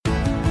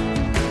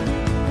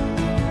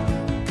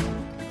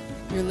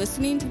You're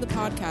listening to the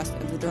podcast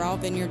of the Doral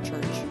Vineyard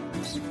Church.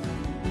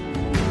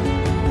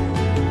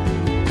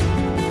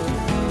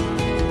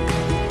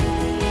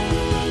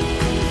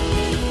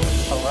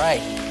 All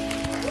right.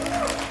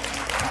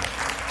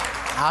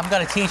 I'm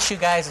going to teach you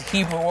guys a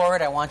Hebrew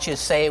word. I want you to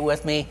say it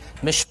with me.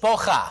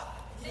 Mishpocha.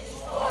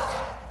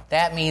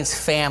 That means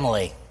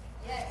family.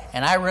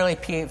 And I really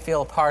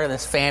feel a part of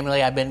this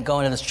family. I've been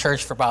going to this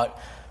church for about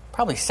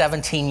probably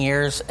 17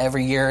 years,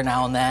 every year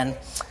now and then.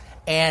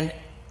 And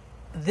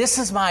this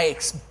is my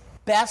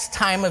best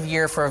time of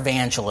year for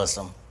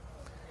evangelism.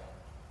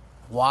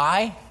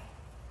 Why?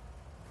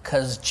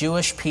 Because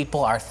Jewish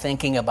people are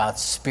thinking about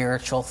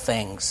spiritual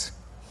things.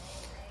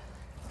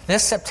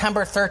 This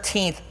September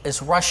 13th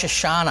is Rosh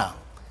Hashanah.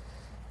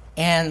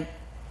 And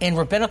in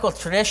rabbinical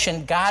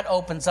tradition, God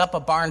opens up a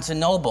Barnes &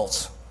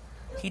 Nobles.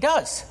 He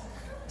does.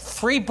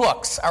 3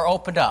 books are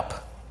opened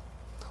up.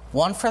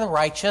 One for the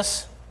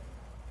righteous,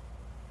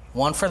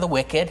 one for the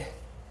wicked,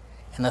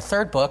 and the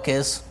third book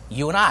is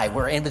you and I.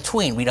 We're in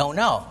between. We don't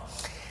know.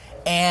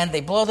 And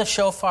they blow the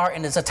shofar,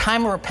 and it's a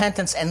time of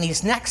repentance. And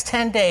these next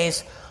 10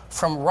 days,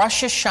 from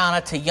Rosh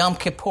Hashanah to Yom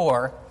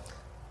Kippur,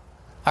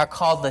 are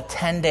called the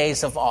 10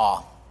 days of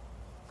awe.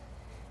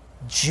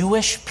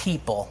 Jewish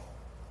people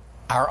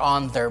are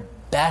on their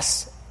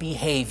best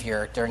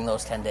behavior during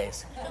those 10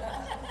 days.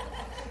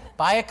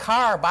 Buy a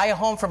car, buy a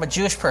home from a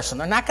Jewish person.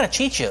 They're not going to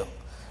cheat you.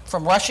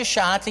 From Rosh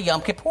Hashanah to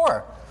Yom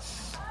Kippur.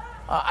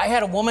 I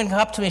had a woman come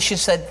up to me. She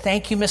said,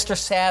 "Thank you, Mr.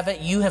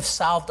 Savitt. You have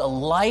solved a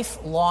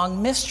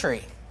lifelong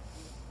mystery."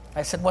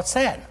 I said, "What's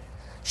that?"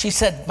 She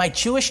said, "My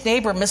Jewish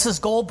neighbor, Mrs.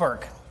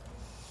 Goldberg,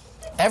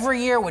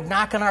 every year would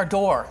knock on our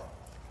door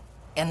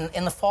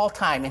in the fall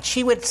time, and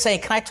she would say,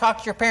 'Can I talk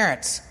to your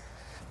parents?'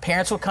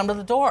 Parents would come to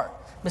the door.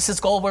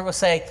 Mrs. Goldberg would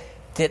say,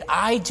 'Did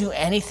I do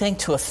anything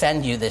to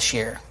offend you this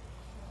year?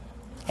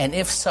 And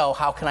if so,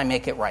 how can I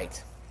make it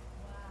right?'"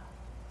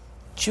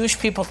 Jewish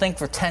people think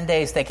for 10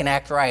 days they can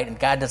act right, and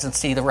God doesn't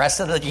see the rest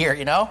of the year,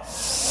 you know?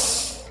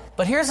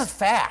 But here's a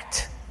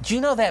fact. Do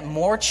you know that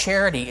more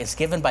charity is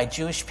given by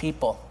Jewish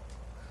people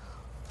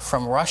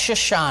from Rosh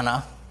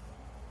Hashanah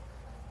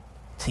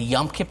to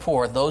Yom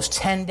Kippur, those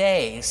 10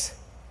 days,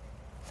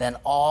 than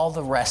all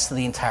the rest of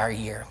the entire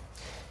year?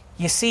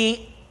 You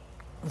see,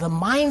 the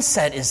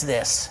mindset is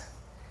this.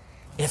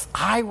 If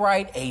I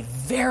write a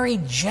very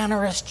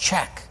generous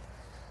check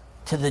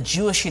to the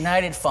Jewish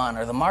United Fund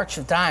or the March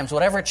of Dimes,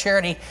 whatever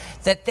charity,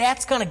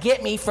 that's going to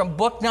get me from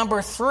book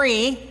number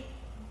 3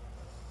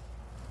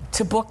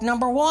 to book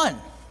number 1.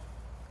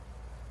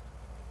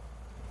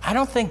 I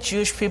don't think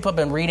Jewish people have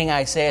been reading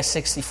Isaiah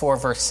 64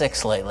 verse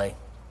 6 lately.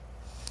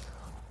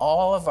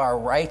 All of our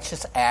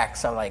righteous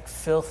acts are like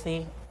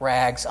filthy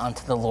rags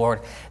unto the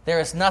Lord. There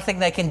is nothing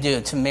they can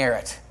do to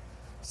merit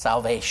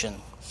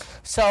salvation.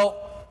 So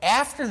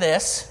after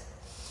this,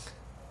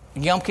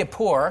 Yom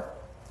Kippur,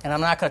 and I'm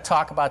not going to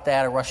talk about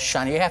that at Rosh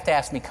Hashanah. You have to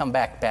ask me, come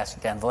back, Pastor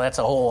Denville. That's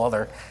a whole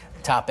other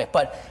topic.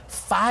 But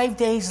 5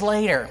 days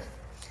later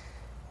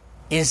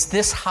is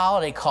this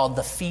holiday called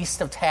the Feast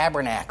of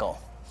Tabernacle.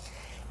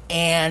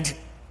 And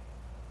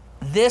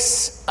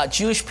this,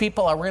 Jewish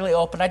people are really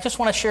open. I just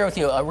want to share with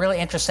you a really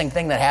interesting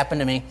thing that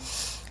happened to me.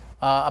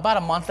 About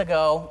a month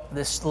ago,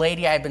 this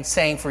lady I've been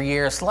saying for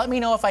years, "Let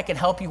me know if I can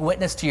help you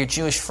witness to your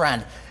Jewish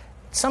friend."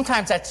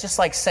 Sometimes that's just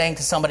like saying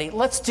to somebody,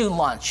 "Let's do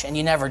lunch," and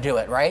you never do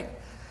it, right?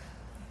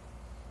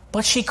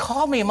 But she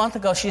called me a month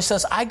ago. She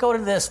says, "I go to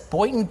this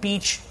Boynton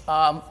Beach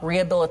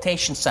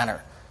rehabilitation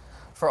center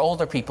for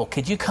older people.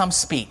 Could you come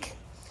speak?"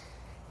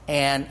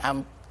 And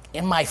I'm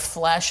in my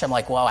flesh. I'm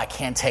like, well, I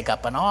can't take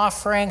up an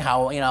offering.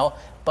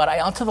 But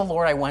unto the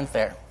Lord I went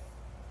there.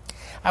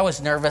 I was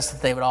nervous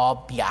that they would all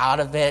be out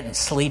of it and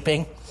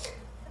sleeping.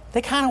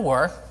 They kind of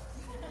were.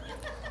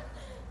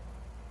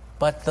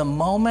 But the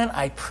moment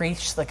I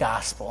preached the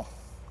gospel,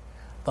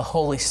 the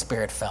Holy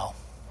Spirit fell.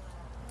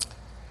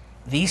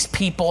 These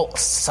people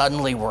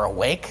suddenly were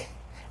awake.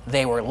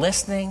 They were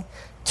listening.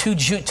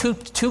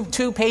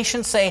 Two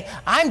patients say,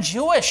 "I'm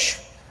Jewish."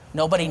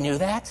 Nobody knew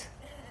that.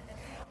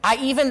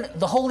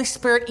 The Holy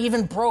Spirit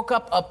even broke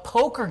up a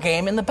poker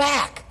game in the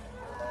back.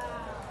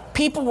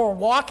 People were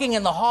walking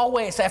in the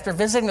hallways after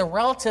visiting their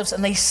relatives,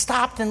 and they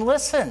stopped and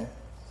listened.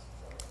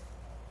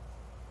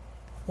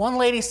 One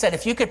lady said,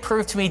 "If you could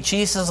prove to me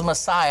Jesus is the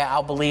Messiah,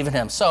 I'll believe in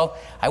him." So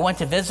I went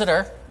to visit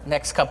her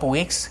next couple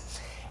weeks.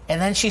 And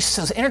then she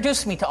says,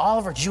 introduced me to all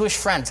of her Jewish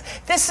friends.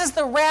 "This is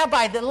the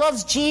rabbi that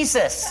loves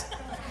Jesus."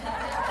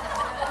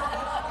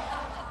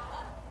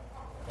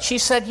 She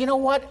said, "You know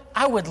what?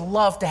 I would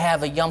love to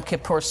have a Yom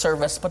Kippur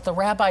service, but the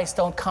rabbis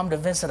don't come to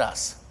visit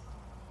us."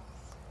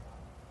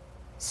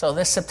 So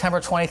this September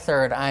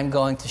 23rd, I'm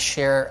going to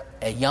share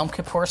a Yom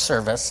Kippur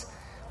service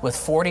with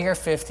 40 or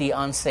 50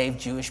 unsaved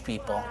Jewish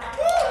people.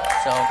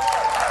 So,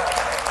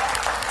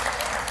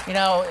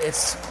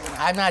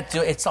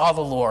 it's all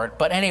the Lord.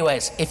 But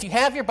anyways, if you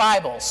have your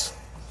Bibles,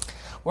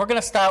 we're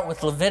going to start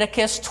with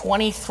Leviticus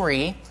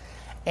 23.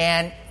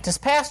 And does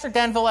Pastor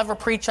Denville ever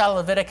preach out of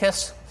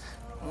Leviticus?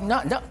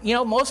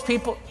 No. Most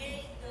people.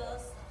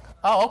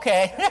 Oh,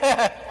 okay.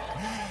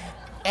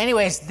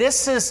 anyways,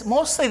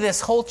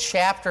 this whole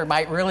chapter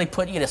might really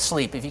put you to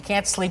sleep. If you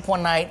can't sleep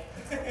one night,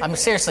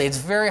 seriously, it's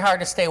very hard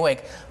to stay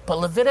awake. But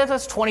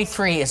Leviticus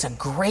 23 is a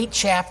great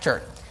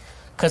chapter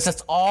because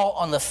it's all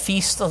on the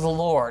feast of the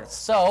Lord.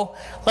 So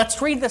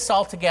let's read this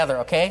all together,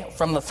 okay,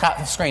 from the top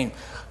of the screen.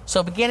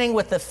 So beginning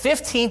with the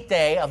 15th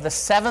day of the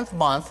 7th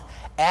month,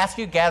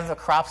 after you gather the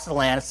crops of the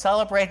land,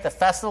 celebrate the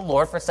fest of the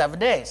Lord for 7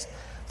 days.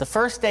 The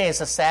first day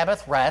is a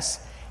Sabbath rest,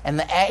 and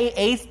the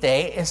 8th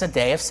day is a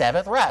day of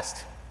Sabbath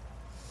rest.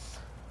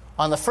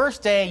 On the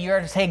first day, you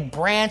are to take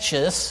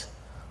branches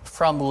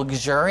from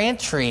luxuriant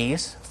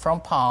trees, from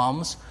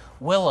palms,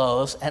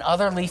 willows, and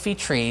other leafy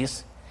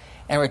trees,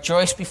 and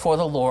rejoice before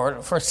the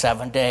Lord for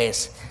 7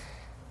 days.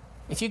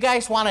 If you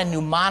guys want a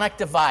mnemonic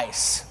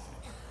device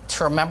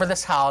to remember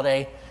this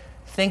holiday,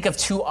 think of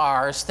 2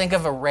 R's. Think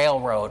of a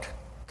railroad.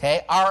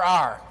 Okay,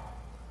 RR.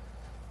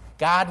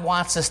 God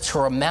wants us to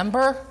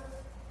remember,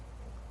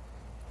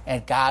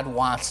 and God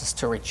wants us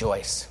to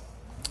rejoice.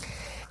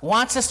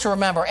 Wants us to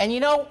remember. And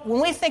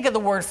when we think of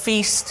the word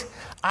feast,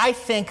 I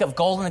think of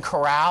Golden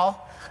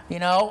Corral,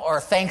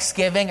 or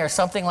Thanksgiving or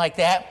something like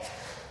that.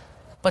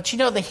 But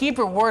the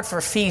Hebrew word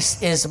for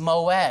feast is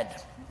moed.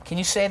 Can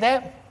you say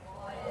that?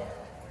 Moed.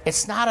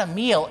 It's not a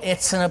meal,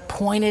 it's an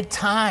appointed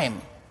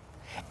time.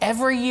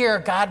 Every year,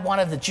 God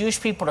wanted the Jewish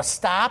people to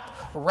stop,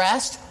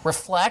 rest,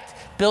 reflect,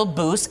 build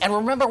booths, and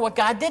remember what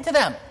God did to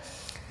them.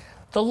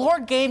 The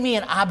Lord gave me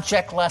an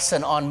object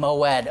lesson on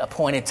moed,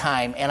 appointed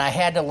time, and I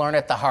had to learn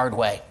it the hard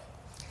way.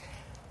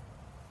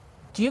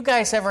 Do you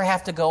guys ever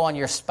have to go on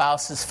your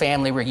spouse's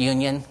family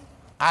reunion?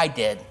 I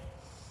did.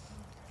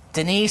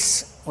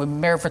 Denise, we've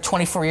been married for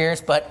 24 years,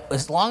 but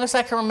as long as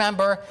I can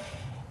remember,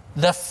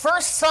 the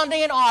first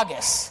Sunday in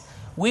August,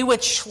 we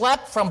would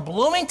schlep from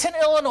Bloomington,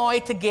 Illinois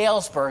to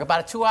Galesburg,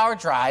 about a 2-hour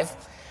drive.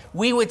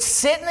 We would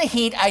sit in the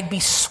heat. I'd be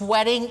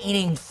sweating,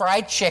 eating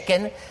fried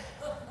chicken.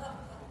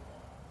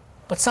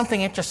 But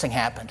something interesting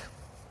happened.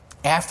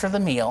 After the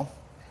meal,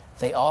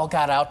 they all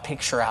got out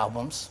picture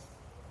albums.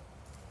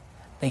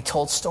 They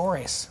told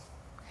stories.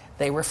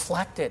 They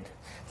reflected.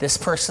 This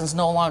person's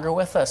no longer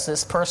with us.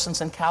 This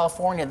person's in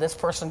California. This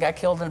person got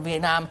killed in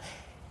Vietnam.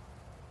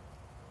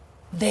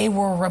 They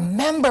were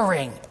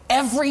remembering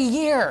every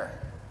year.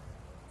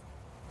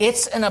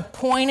 It's an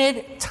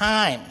appointed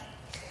time.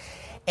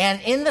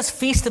 And in this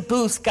Feast of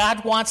Booths,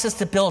 God wants us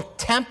to build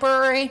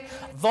temporary,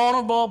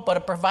 vulnerable, but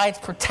it provides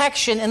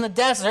protection in the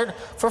desert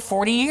for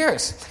 40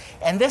 years.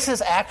 And this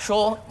is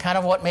actual kind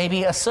of what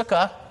maybe a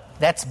sukkah,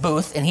 that's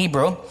booth in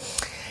Hebrew.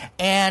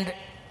 And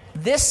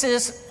this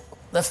is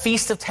the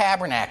Feast of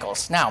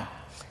Tabernacles. Now,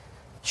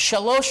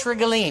 Shalosh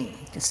Regalim,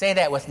 you can say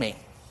that with me.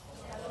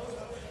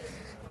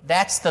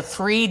 That's the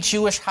 3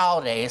 Jewish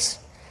holidays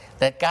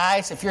that,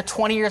 guys, if you're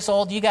 20 years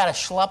old, you got to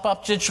schlep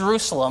up to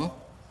Jerusalem.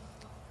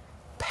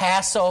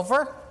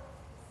 Passover,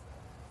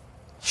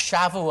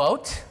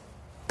 Shavuot,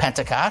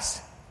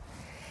 Pentecost,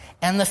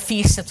 and the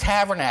Feast of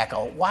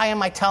Tabernacle. Why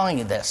am I telling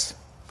you this?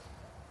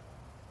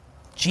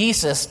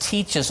 Jesus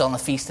teaches on the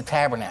Feast of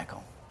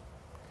Tabernacle.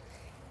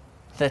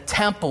 The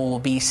temple will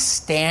be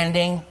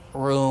standing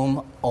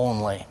room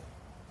only.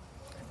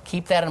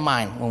 Keep that in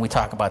mind when we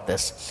talk about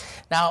this.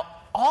 Now,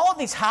 all of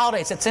these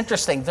holidays, it's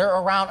interesting, they're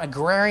around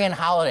agrarian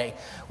holiday.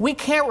 We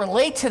can't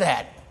relate to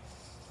that.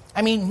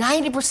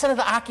 90% of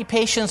the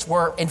occupations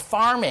were in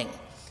farming.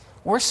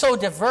 We're so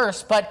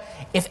diverse, but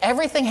if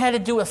everything had to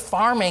do with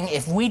farming,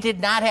 if we did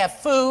not have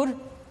food,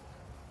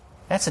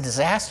 that's a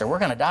disaster. We're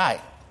going to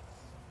die.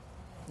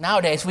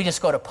 Nowadays, we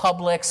just go to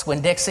Publix,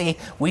 Winn-Dixie,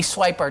 we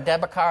swipe our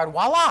debit card,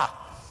 voila!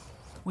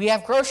 We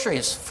have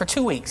groceries for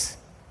 2 weeks.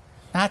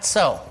 Not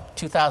so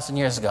 2,000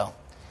 years ago.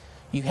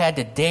 You had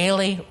to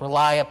daily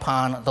rely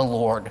upon the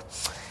Lord.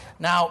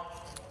 Now,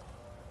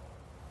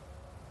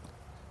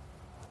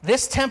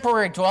 this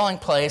temporary dwelling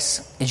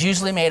place is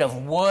usually made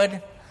of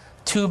wood,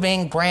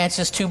 tubing,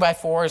 branches,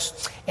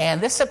 2x4s. And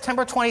this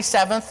September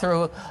 27th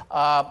through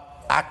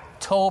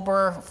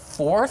October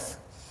 4th?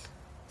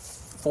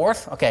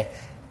 4th? Okay.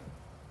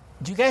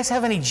 Do you guys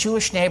have any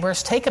Jewish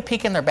neighbors? Take a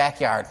peek in their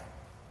backyard.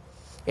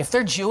 If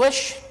they're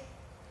Jewish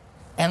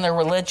and they're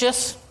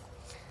religious,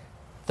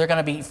 they're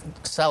going to be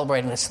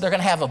celebrating this. They're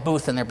going to have a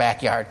booth in their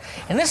backyard.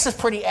 And this is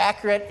pretty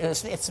accurate.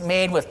 It's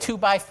made with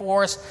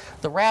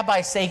 2x4s. The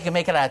rabbis say you can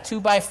make it out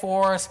of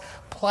 2x4s,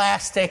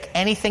 plastic,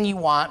 anything you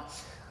want.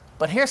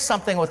 But here's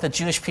something what the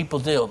Jewish people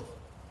do.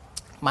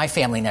 My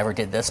family never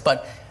did this,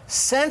 but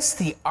since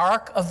the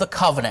Ark of the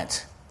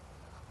Covenant,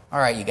 all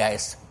right, you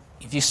guys,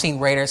 if you've seen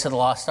Raiders of the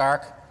Lost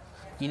Ark,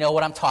 you know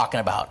what I'm talking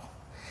about.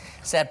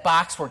 It's that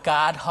box where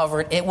God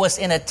hovered. It was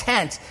in a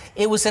tent.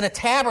 It was in a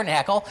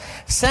tabernacle.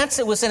 Since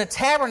it was in a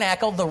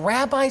tabernacle, the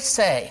rabbis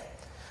say,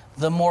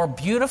 the more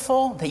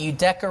beautiful that you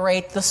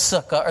decorate the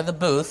sukkah or the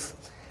booth,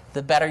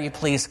 the better you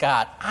please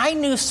God. I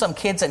knew some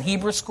kids in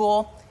Hebrew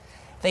school.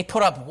 They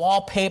put up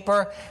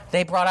wallpaper.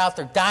 They brought out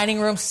their dining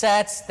room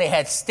sets. They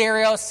had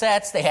stereo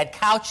sets. They had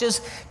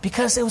couches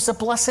because it was a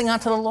blessing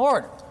unto the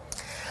Lord.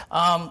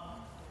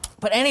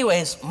 But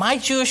anyways, my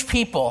Jewish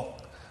people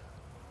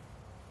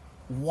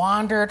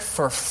wandered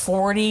for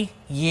 40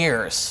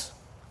 years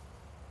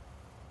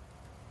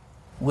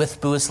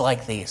with booths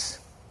like these.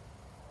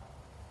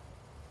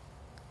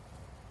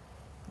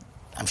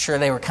 I'm sure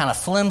they were kind of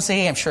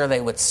flimsy. I'm sure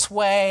they would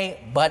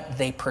sway, but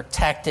they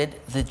protected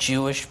the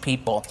Jewish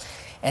people.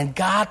 And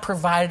God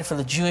provided for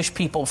the Jewish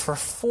people for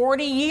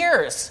 40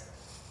 years.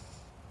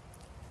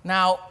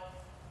 Now,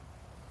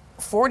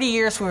 40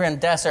 years we were in the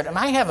desert, and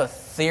I have a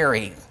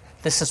theory.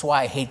 This is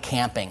why I hate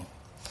camping.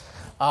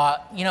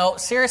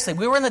 Seriously,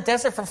 we were in the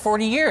desert for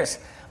 40 years.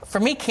 For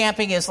me,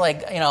 camping is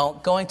like,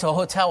 going to a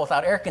hotel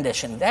without air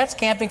conditioning. That's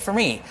camping for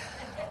me.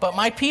 But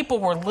my people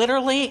were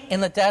literally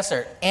in the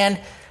desert. And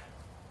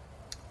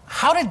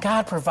how did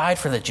God provide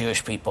for the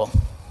Jewish people?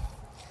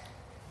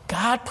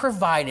 God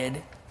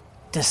provided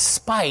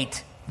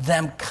despite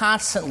them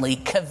constantly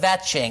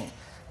kvetching.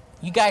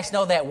 You guys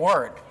know that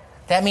word.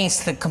 That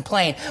means to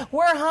complain.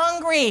 We're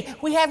hungry.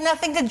 We have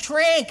nothing to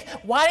drink.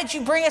 Why did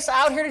you bring us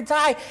out here to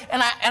die?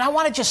 And I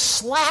want to just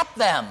slap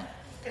them.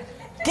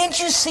 Didn't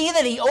you see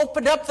that he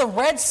opened up the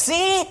Red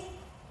Sea?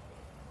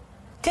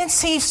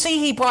 Didn't you see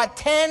he brought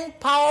 10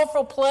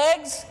 powerful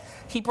plagues?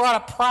 He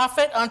brought a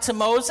prophet unto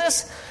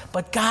Moses.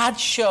 But God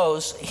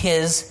shows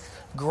his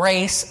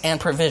grace and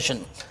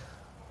provision.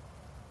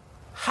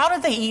 How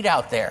did they eat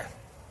out there?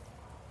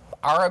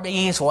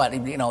 Arby's,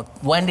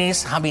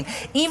 Wendy's. I mean,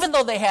 even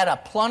though they had a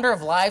plunder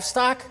of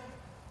livestock,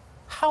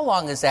 how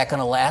long is that going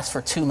to last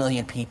for 2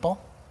 million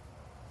people?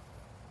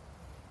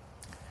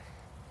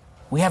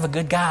 We have a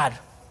good God,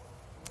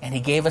 and he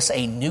gave us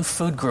a new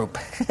food group.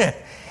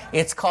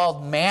 It's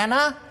called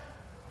manna,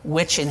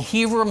 which in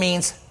Hebrew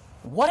means,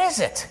 what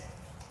is it?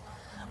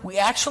 We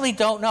actually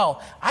don't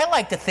know. I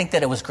like to think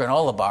that it was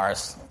granola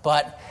bars,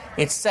 but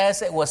it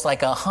says it was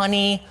like a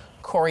honey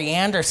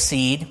coriander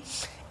seed.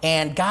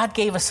 And God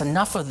gave us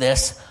enough of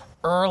this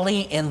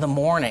early in the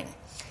morning.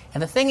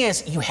 And the thing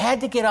is, you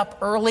had to get up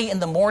early in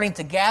the morning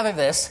to gather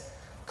this.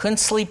 Couldn't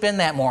sleep in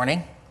that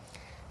morning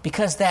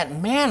because that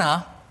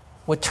manna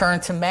would turn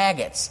to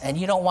maggots. And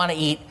you don't want to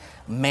eat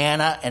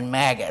manna and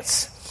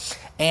maggots.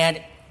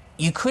 And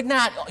you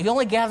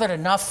only gathered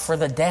enough for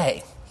the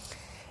day.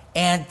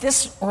 And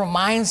this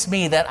reminds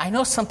me that I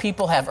know some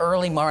people have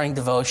early morning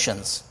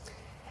devotions.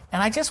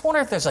 And I just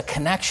wonder if there's a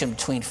connection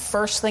between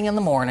first thing in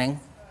the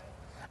morning.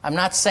 I'm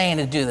not saying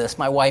to do this.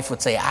 My wife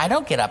would say, I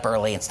don't get up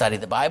early and study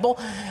the Bible.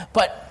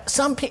 But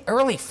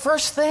early,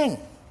 first thing.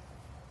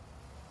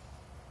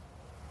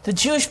 The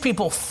Jewish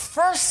people,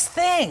 first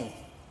thing,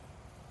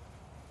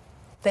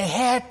 they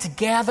had to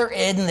gather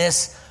in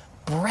this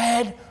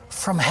bread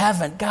from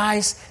heaven.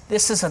 Guys,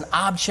 this is an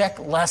object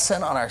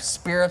lesson on our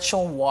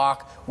spiritual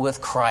walk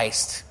with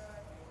Christ.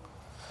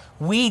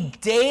 We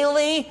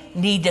daily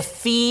need to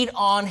feed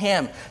on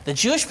him. The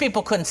Jewish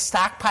people couldn't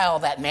stockpile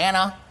that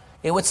manna.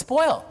 It would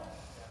spoil.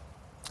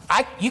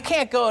 You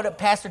can't go to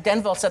Pastor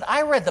Denville and say,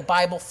 I read the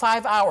Bible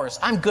 5 hours.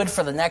 I'm good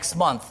for the next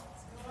month.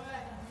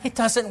 It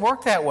doesn't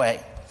work that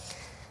way.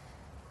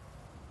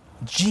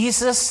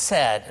 Jesus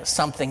said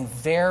something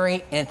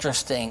very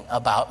interesting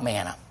about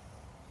manna.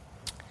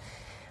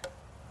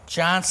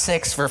 John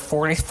 6, verse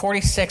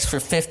 46 through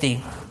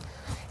 50,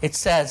 it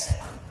says,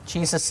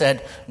 Jesus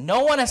said,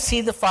 no one has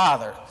seen the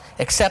Father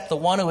except the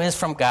one who is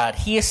from God.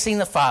 He has seen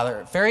the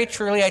Father. Very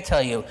truly I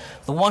tell you,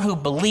 the one who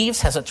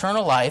believes has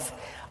eternal life.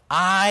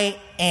 I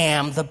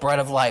am the bread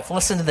of life.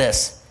 Listen to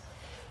this.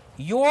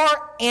 Your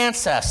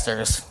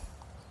ancestors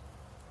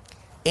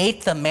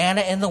ate the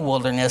manna in the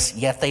wilderness,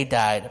 yet they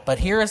died. But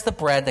here is the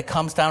bread that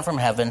comes down from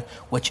heaven,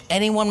 which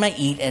anyone may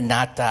eat and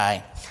not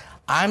die.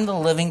 I'm the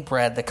living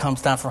bread that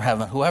comes down from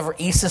heaven. Whoever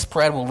eats this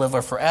bread will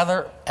live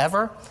forever.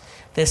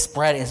 This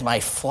bread is my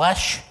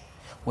flesh,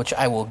 which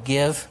I will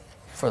give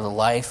for the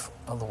life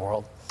of the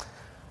world.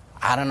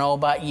 I don't know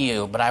about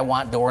you, but I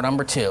want door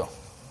number 2.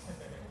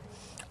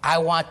 I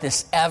want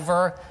this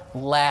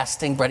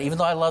everlasting bread. Even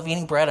though I love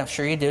eating bread, I'm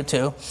sure you do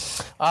too.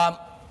 How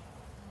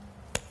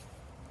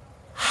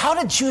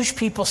did Jewish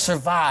people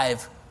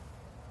survive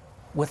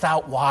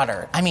without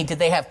water? I mean, did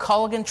they have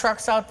Culligan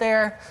trucks out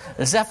there?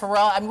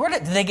 Zeffirelli? I mean,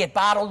 did they get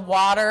bottled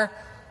water?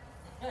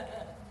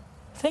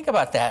 Think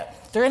about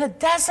that. They're in a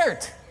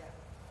desert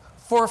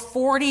for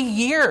 40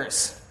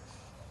 years.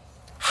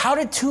 How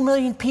did 2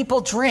 million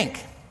people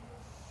drink?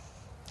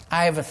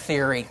 I have a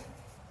theory.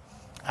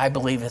 I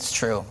believe it's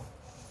true.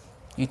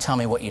 You tell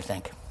me what you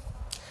think.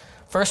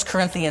 1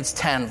 Corinthians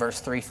 10, verse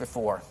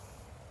 3-4.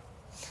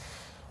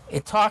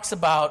 It talks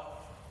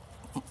about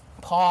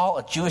Paul,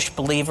 a Jewish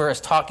believer, is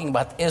talking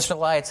about the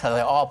Israelites, how they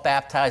all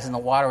baptized in the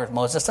water with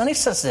Moses. And he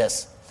says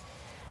this,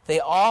 they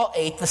all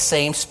ate the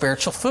same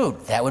spiritual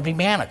food. That would be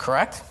manna,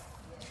 correct?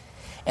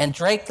 And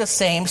drank the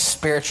same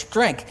spiritual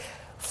drink.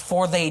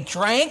 For they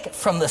drank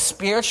from the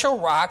spiritual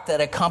rock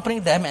that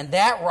accompanied them, and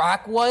that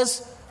rock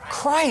was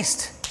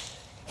Christ.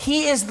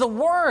 He is the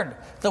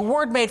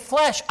Word made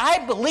flesh.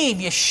 I believe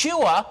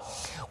Yeshua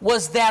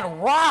was that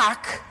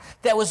rock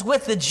that was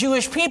with the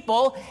Jewish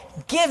people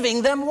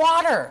giving them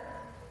water.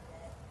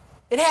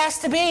 It has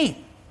to be.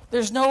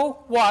 There's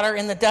no water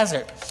in the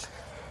desert.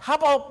 How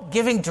about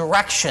giving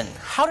direction?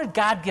 How did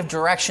God give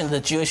direction to the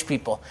Jewish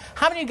people?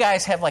 How many of you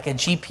guys have like a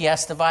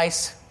GPS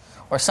device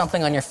or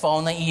something on your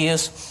phone that you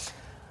use?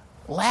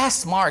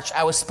 last March,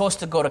 I was supposed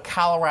to go to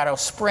Colorado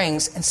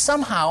Springs, and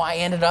somehow I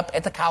ended up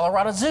at the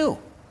Colorado Zoo.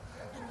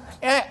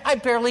 And I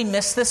barely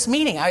missed this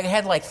meeting. I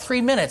had like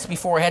 3 minutes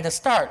before I had to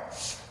start.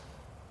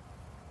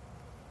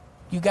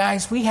 You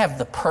guys, we have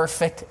the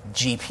perfect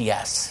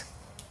GPS.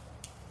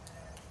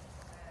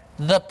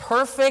 The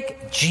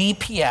perfect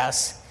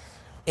GPS,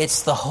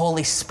 it's the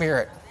Holy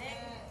Spirit.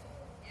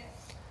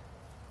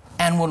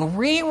 And when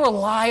we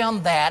rely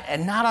on that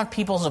and not on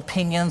people's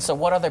opinions or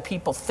what other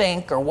people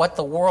think or what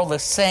the world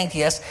is saying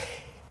to us,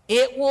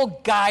 it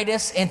will guide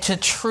us into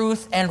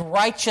truth and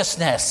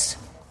righteousness.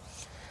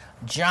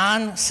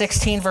 John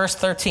 16, verse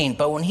 13,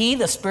 but when he,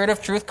 the Spirit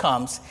of truth,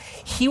 comes,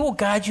 he will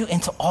guide you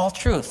into all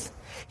truth.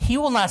 He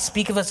will not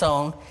speak of his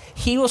own.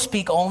 He will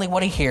speak only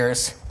what he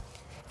hears,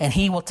 and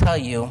he will tell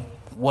you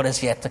what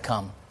is yet to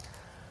come.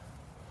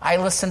 I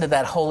listened to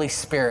that Holy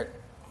Spirit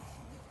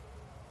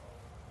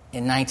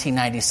in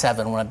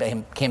 1997 when I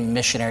became a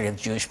missionary to the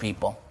Jewish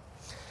people.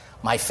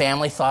 My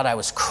family thought I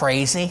was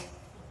crazy.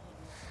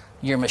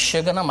 Your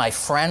Meshuggah, my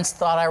friends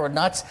thought I was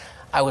nuts.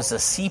 I was a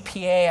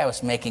CPA. I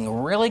was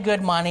making really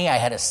good money. I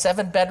had a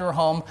 7-bedroom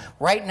home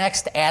right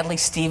next to Adlai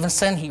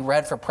Stevenson. He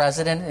read for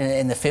president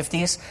in the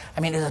 50s. I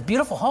mean, it was a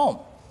beautiful home.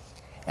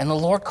 And the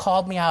Lord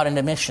called me out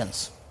into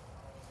missions.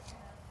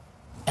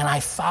 And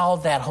I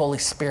followed that Holy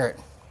Spirit.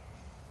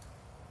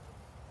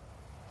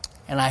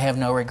 And I have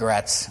no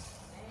regrets.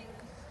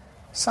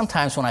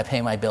 Sometimes when I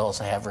pay my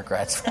bills, I have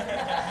regrets.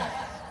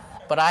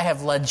 But I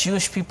have led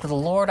Jewish people to the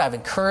Lord. I've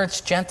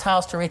encouraged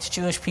Gentiles to reach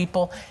Jewish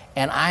people.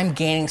 And I'm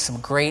gaining some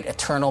great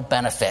eternal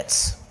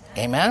benefits.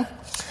 Amen?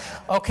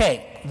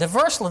 Okay, the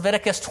verse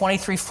Leviticus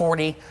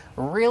 23:40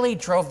 really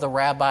drove the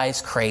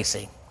rabbis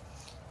crazy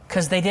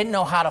because they didn't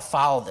know how to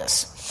follow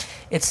this.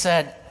 It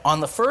said,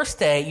 on the first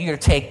day, you're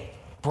to take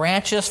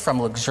branches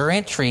from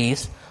luxuriant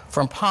trees,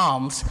 from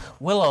palms,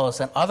 willows,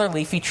 and other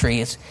leafy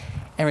trees,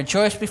 and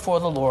rejoice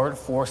before the Lord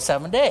for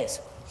 7 days.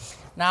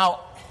 Now,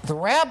 the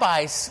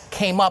rabbis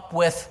came up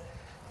with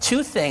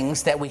 2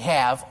 things that we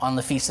have on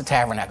the Feast of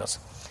Tabernacles.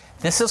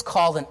 This is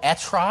called an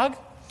etrog.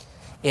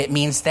 It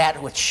means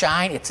that which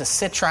shine. It's a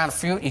citron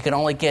fruit. You can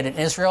only get it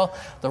in Israel.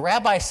 The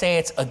rabbis say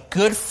it's a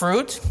good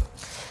fruit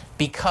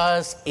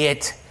because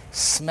it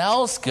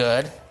smells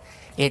good,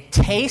 it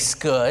tastes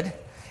good,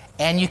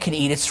 and you can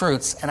eat its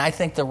fruits. And I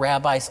think the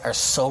rabbis are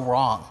so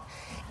wrong.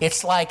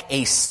 It's like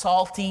a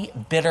salty,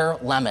 bitter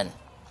lemon.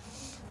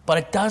 But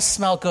it does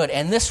smell good.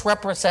 And this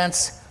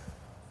represents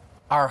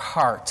our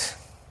heart.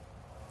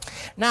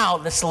 Now,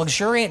 this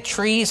luxuriant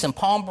trees and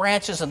palm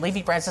branches and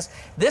leafy branches,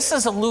 this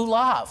is a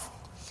lulav.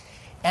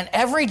 And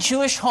every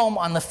Jewish home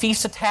on the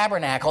Feast of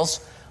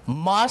Tabernacles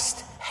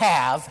must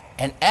have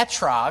an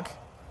etrog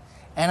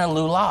and a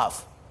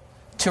lulav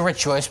to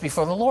rejoice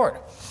before the Lord.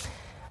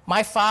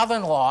 My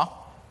father-in-law,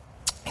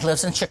 he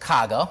lives in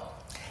Chicago,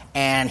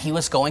 and he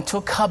was going to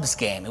a Cubs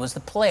game. It was the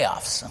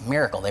playoffs, a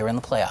miracle. They were in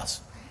the playoffs.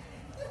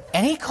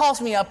 And he calls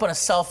me up on a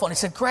cell phone. He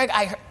said, Greg,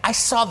 I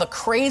saw the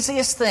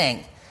craziest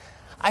thing.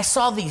 I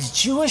saw these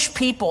Jewish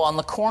people on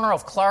the corner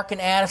of Clark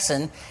and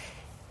Addison,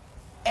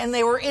 and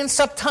they were in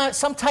some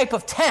type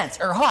of tent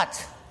or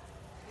hut.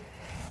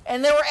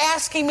 And they were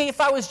asking me if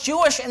I was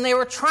Jewish, and they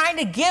were trying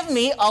to give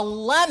me a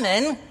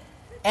lemon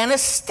and a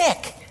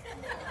stick.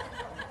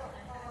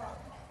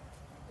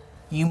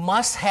 You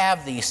must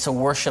have these to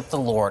worship the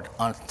Lord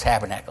on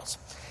Tabernacles.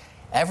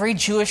 Every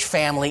Jewish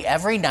family,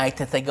 every night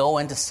that they go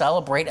in to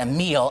celebrate a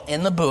meal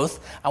in the booth,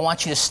 I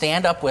want you to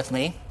stand up with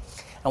me.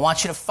 I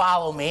want you to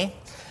follow me.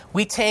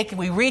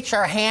 We reach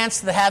our hands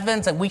to the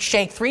heavens and we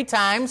shake 3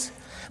 times.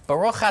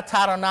 Baruch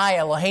atah Adonai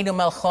Eloheinu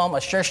melech haolam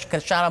asher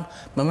kashanu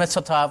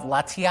b'mitzvotav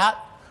la'atiyat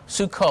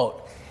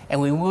Sukkot.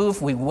 And we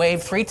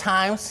wave 3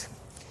 times.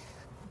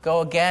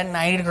 Go again,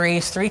 90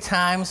 degrees, 3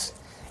 times.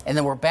 And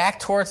then we're back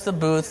towards the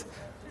booth.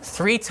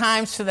 3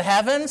 times to the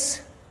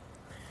heavens.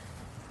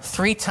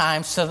 3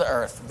 times to the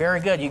earth. Very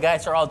good. You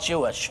guys are all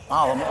Jewish.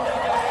 All of them.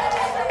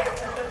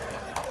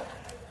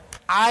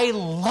 I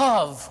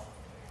love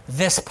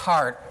this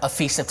part of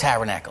Feast of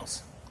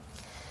Tabernacles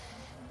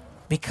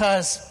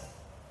because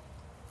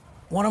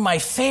one of my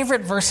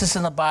favorite verses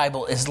in the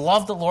Bible is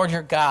love the Lord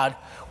your God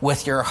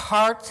with your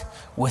heart,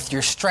 with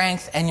your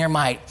strength, and your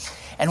might.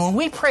 And when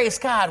we praise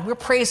God, we're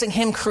praising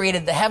Him who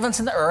created the heavens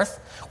and the earth.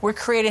 We're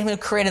creating Him who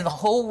created the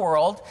whole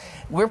world.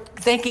 We're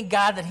thanking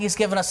God that He's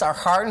given us our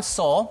heart and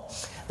soul.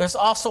 There's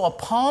also a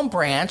palm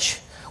branch,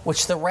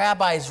 which the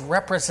rabbis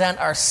represent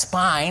our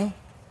spine.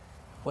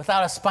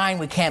 Without a spine,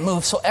 we can't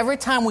move. So every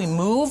time we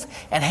move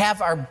and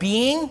have our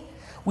being,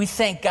 we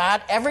thank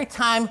God. Every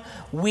time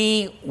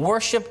we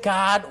worship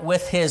God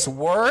with His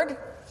word,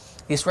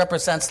 this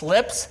represents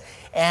lips,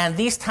 and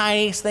these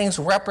tiny things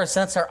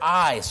represents our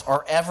eyes,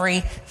 or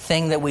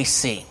everything that we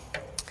see.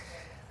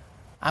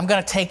 I'm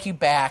going to take you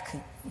back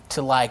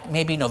to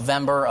maybe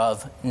November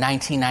of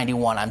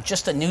 1991. I'm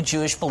just a new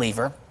Jewish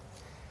believer.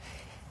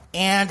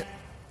 And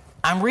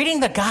I'm reading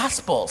the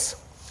Gospels.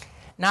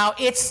 Now,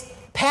 it's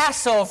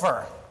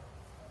Passover.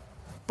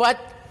 But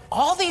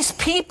all these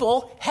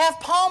people have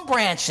palm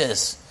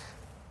branches.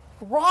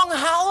 Wrong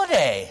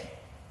holiday.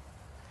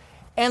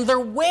 And they're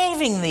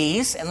waving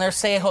these, and they're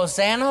saying,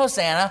 Hosanna,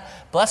 Hosanna,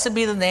 blessed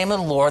be the name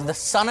of the Lord, the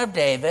Son of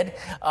David,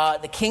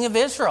 the King of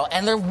Israel.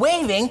 And they're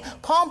waving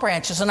palm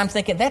branches, and I'm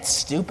thinking, that's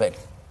stupid.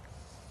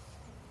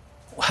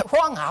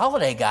 Wrong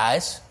holiday,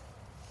 guys.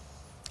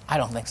 I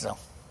don't think so.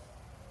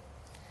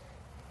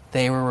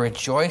 They were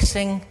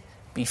rejoicing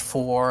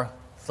before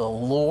the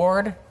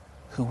Lord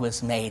who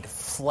was made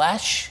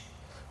flesh,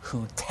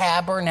 who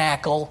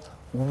tabernacled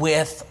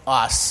with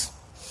us.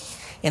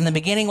 In the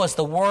beginning was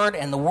the Word,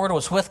 and the Word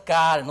was with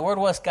God, and the Word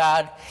was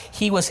God.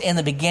 He was in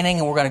the beginning,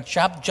 and we're going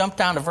to jump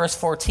down to verse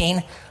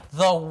 14.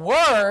 The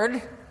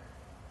Word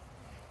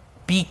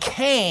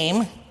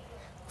became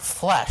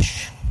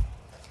flesh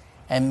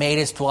and made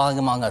his dwelling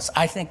among us.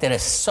 I think that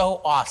is so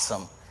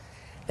awesome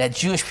that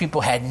Jewish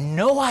people had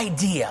no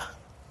idea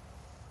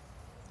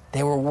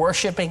they were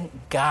worshiping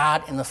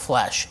God in the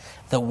flesh,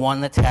 the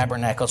one that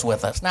tabernacles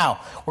with us. Now,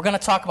 we're going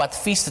to talk about the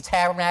Feast of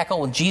Tabernacle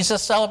when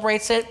Jesus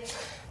celebrates it.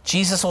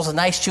 Jesus was a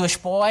nice Jewish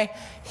boy.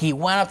 He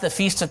went up to the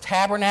Feast of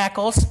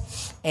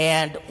Tabernacles,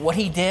 and what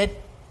he did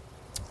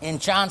in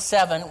John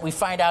 7, we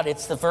find out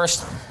it's the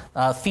first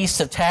Feast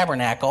of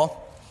Tabernacle.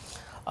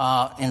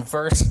 In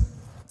verse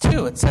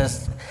 2, it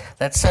says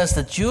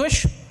the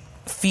Jewish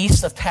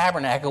Feast of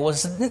Tabernacle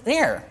was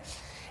near.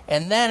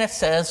 And then it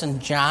says in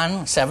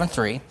John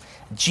 7:3,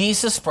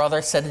 Jesus'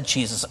 brother said to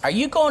Jesus, are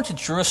you going to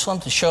Jerusalem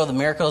to show the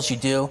miracles you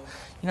do?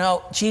 You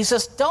know,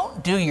 Jesus,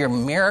 don't do your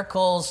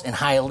miracles in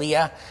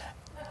Hialeah.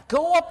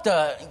 Go up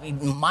to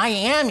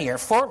Miami or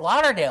Fort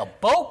Lauderdale,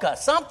 Boca,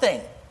 something.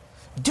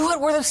 Do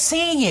it where they're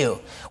seeing you,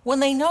 when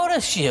they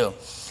notice you.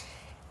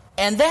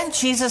 And then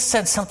Jesus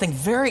said something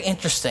very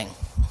interesting.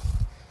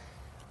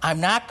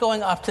 I'm not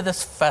going up to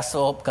this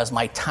festival because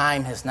my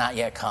time has not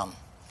yet come.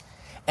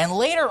 And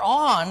later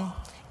on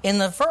in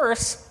the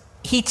verse,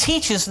 he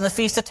teaches in the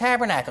Feast of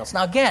Tabernacles.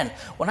 Now again,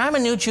 when I'm a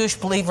new Jewish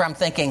believer, I'm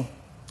thinking,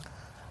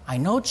 I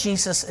know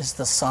Jesus is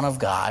the Son of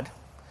God,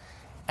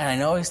 and I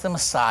know he's the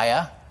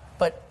Messiah,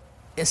 but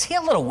is he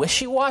a little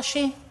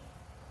wishy-washy?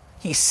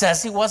 He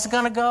says he wasn't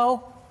going to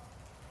go.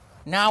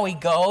 Now he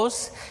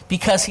goes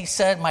because he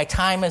said, my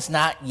time has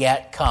not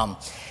yet come.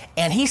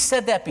 And he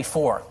said that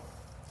before.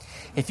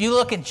 If you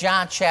look at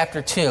John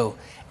chapter 2,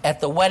 at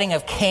the wedding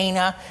of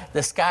Cana,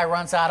 this guy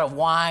runs out of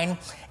wine,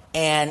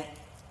 and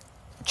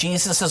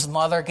Jesus'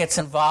 mother gets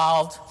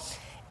involved,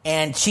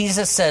 and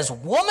Jesus says,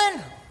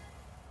 woman,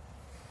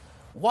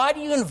 why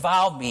do you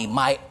involve me?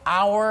 My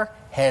hour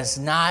has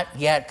not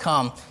yet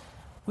come.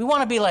 We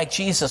want to be like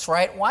Jesus,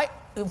 right? Why?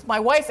 If my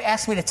wife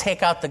asks me to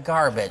take out the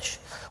garbage,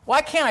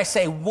 why can't I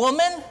say,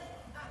 woman,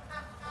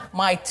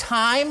 my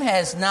time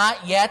has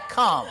not yet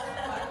come?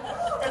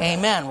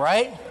 Amen,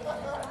 right?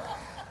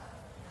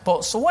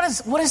 But so what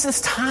is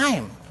this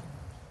time?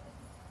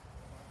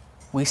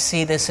 We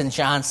see this in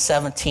John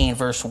 17,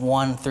 verse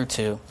 1 through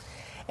 2.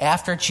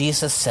 After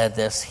Jesus said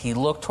this, he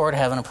looked toward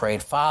heaven and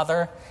prayed,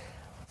 Father,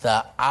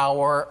 the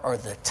hour or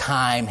the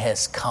time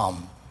has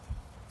come.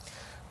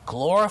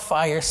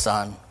 Glorify your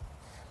Son,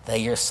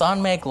 that your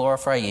Son may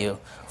glorify you,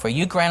 for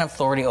you grant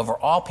authority over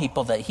all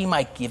people, that he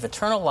might give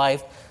eternal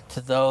life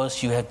to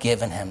those you have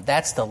given him.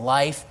 That's the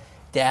life,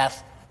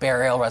 death,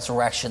 burial,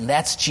 resurrection.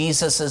 That's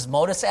Jesus'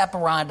 modus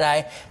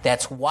operandi.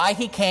 That's why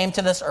he came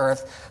to this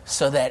earth,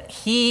 so that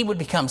he would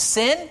become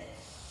sin,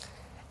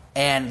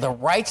 and the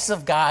righteousness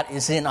of God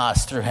is in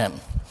us through him.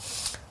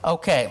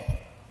 Okay.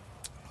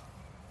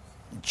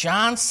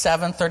 John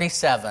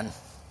 7:37.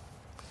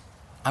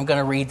 I'm going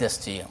to read this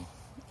to you.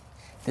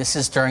 This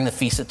is during the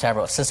Feast of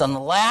Tabernacles. It says, on the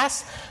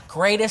last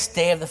greatest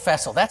day of the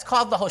festival. That's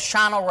called the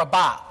Hoshana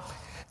Rabbah.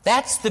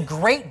 That's the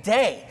great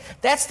day.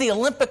 That's the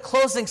Olympic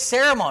closing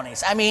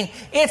ceremonies. I mean,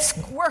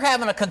 we're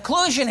having a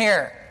conclusion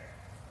here.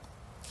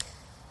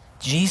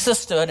 Jesus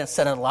stood and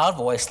said in a loud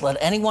voice, let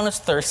anyone who's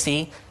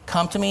thirsty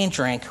come to me and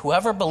drink.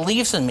 Whoever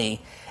believes in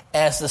me,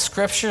 as the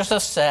scriptures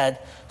have said,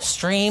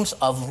 streams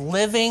of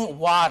living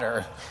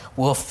water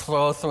will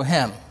flow through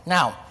him.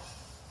 Now,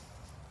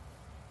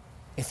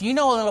 if you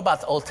know a little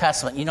about the Old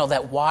Testament, you know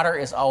that water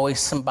is always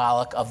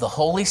symbolic of the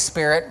Holy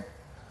Spirit,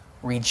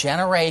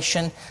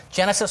 regeneration.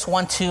 Genesis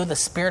 1:2, the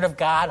Spirit of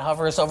God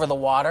hovers over the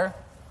water.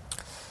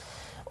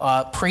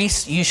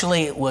 Priests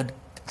usually would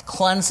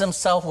cleanse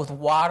themselves with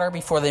water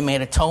before they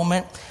made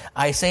atonement.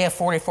 Isaiah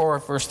 44,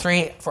 verse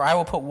 3, for I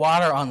will put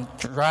water on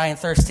dry and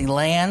thirsty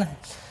land.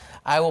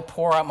 I will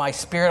pour out my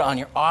Spirit on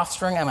your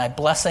offspring and my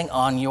blessing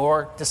on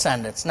your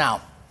descendants.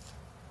 Now,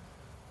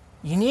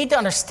 you need to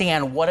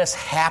understand what is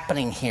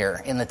happening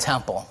here in the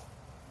temple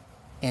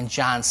in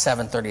John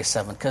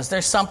 7:37, because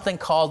there's something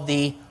called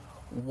the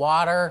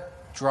water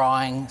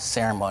drawing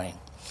ceremony.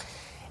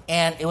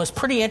 And it was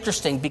pretty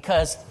interesting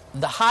because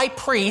the high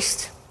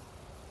priest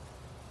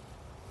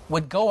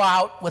would go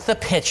out with a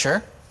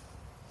pitcher.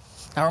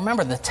 Now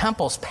remember, the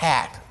temple's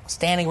packed,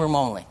 standing room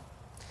only.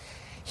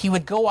 He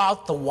would go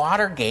out the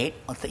water gate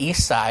on the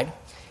east side.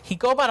 He'd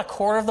go about a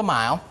quarter of the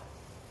mile.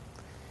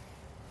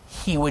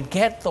 He would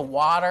get the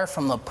water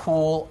from the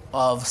pool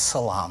of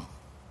Siloam.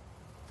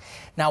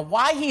 Now,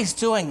 why he's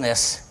doing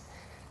this,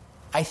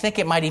 I think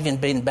it might even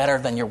been better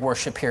than your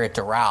worship here at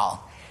Doral.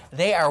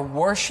 They are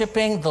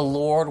worshiping the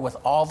Lord with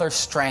all their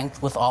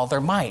strength, with all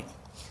their might.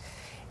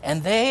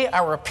 And they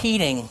are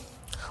repeating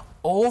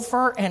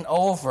over and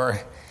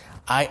over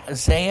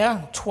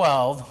Isaiah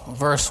 12,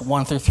 verse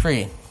 1 through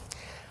 3.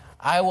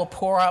 I will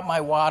pour out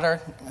my water,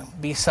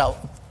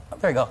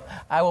 there you go.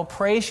 I will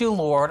praise you,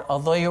 Lord,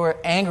 although you were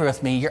angry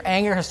with me. Your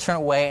anger has turned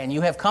away, and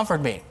you have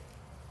comforted me.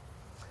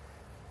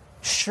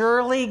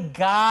 Surely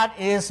God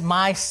is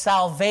my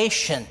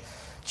salvation.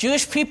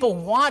 Jewish people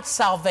want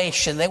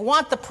salvation. They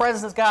want the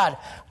presence of God.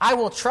 I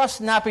will trust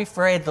and not be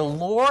afraid. The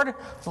Lord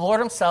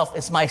himself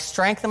is my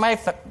strength and my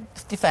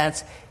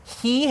defense.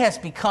 He has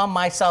become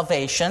my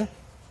salvation.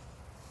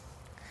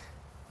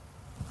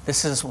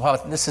 This is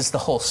the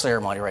whole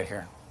ceremony right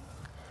here.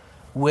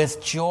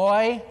 With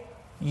joy,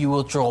 you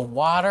will draw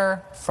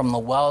water from the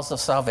wells of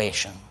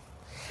salvation.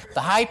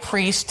 The high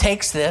priest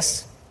takes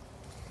this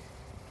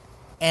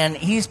and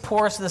he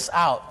pours this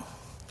out.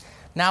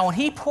 Now, when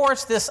he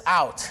pours this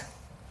out,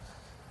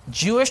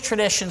 Jewish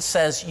tradition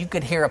says you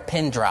could hear a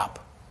pin drop.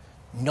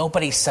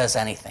 Nobody says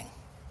anything.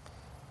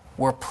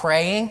 We're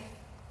praying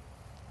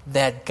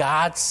that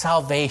God's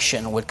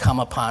salvation would come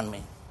upon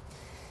me.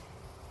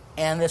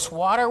 And this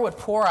water would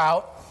pour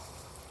out.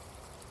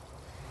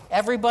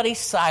 Everybody's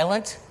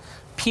silent.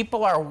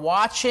 People are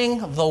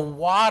watching the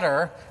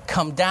water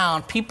come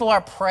down. People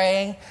are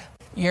praying.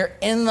 You're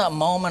in the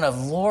moment of,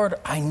 Lord,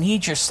 I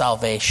need your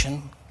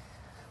salvation.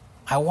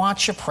 I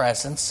want your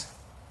presence.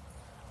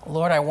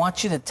 Lord, I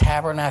want you to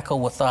tabernacle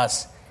with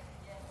us.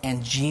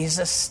 And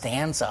Jesus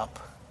stands up.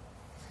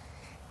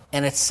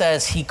 And it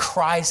says he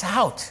cries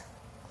out.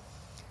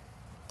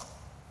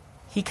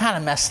 He kind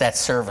of messed that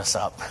service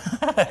up.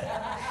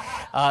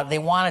 They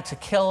wanted to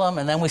kill him.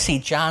 And then we see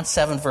John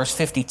 7, verse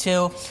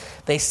 52.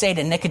 They say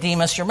to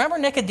Nicodemus, you remember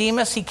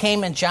Nicodemus? He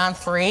came in John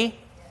 3.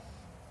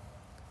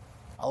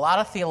 A lot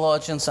of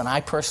theologians, and I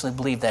personally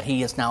believe that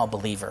he is now a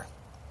believer.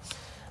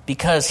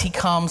 Because he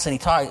comes and he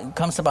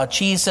comes about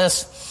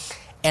Jesus.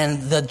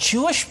 And the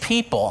Jewish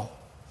people,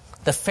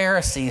 the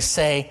Pharisees,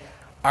 say,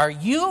 are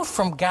you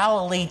from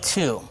Galilee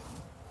too?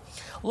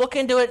 Look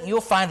into it and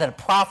you'll find that a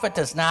prophet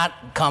does not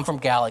come from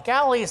Galilee.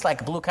 Galilee is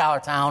like a blue-collar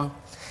town.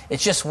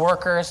 It's just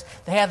workers.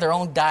 They have their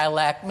own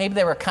dialect. Maybe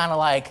they were kind of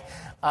like,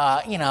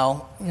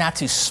 not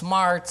too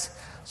smart.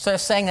 So they're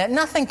saying that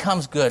nothing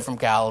comes good from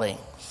Galilee.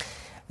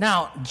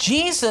 Now,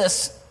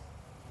 Jesus,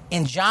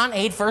 in John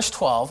 8, verse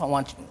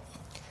 12,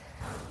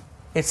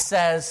 it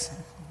says,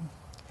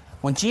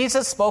 when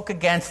Jesus spoke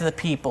again to the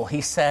people,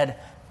 he said,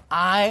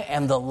 I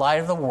am the light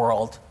of the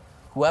world.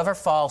 Whoever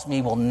follows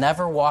me will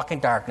never walk in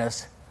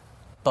darkness,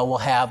 but will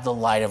have the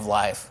light of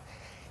life.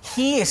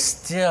 He is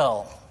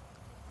still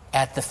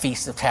at the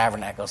Feast of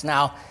Tabernacles.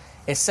 Now,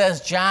 it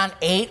says John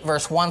 8,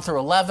 verse 1 through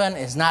 11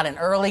 is not in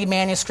early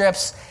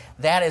manuscripts.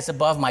 That is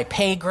above my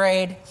pay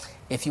grade.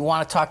 If you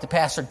want to talk to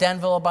Pastor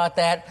Denville about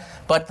that.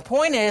 But the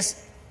point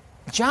is,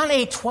 John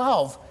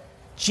 8:12,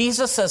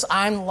 Jesus says,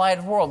 I'm the light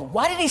of the world.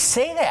 Why did he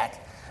say that?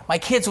 My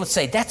kids would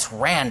say, that's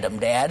random,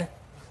 Dad.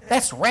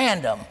 That's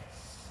random.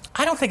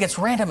 I don't think it's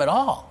random at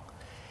all.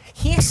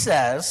 He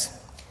says,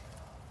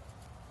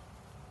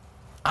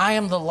 I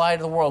am the light of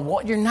the world.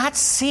 What you're not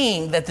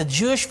seeing that the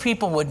Jewish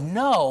people would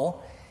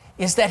know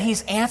is that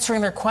he's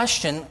answering their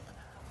question,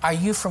 are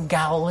you from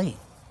Galilee?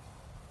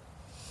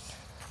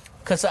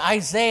 Because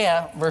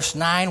Isaiah, verse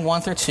 9,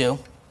 1 through 2,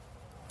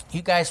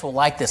 you guys will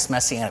like this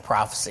messianic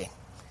prophecy.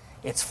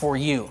 It's for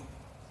you,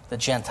 the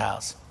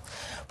Gentiles.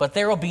 But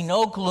there will be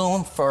no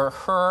gloom for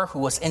her who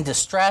was in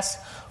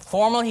distress.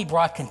 Formerly he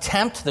brought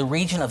contempt to the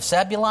region of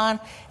Zebulun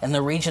and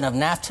the region of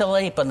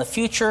Naphtali, but in the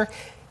future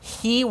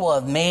he will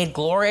have made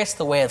glorious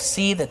the way of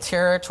sea, the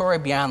territory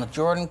beyond the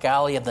Jordan,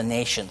 Galilee of the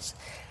nations.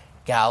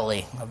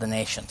 Galilee of the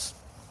nations.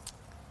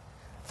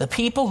 The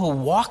people who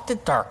walked in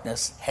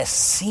darkness has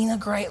seen a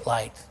great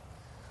light.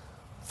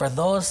 For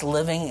those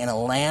living in a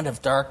land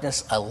of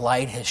darkness, a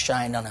light has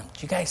shined on them.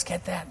 Do you guys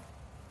get that?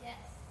 Yes.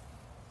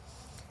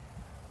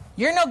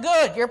 You're no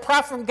good. You're a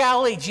prophet from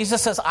Galilee.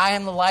 Jesus says, I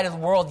am the light of the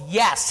world.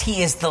 Yes,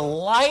 he is the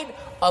light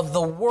of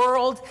the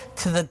world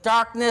to the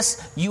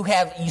darkness. You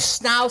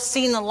now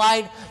seen the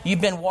light.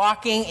 You've been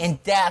walking in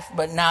death,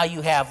 but now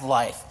you have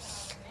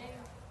life.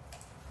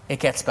 It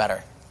gets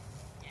better.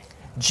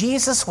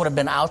 Jesus would have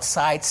been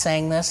outside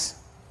saying this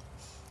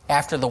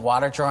after the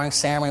water drawing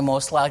ceremony,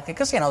 most likely,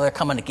 because, they're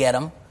coming to get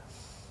him.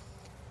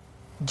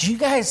 Do you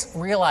guys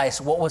realize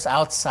what was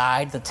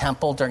outside the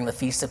temple during the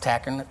Feast of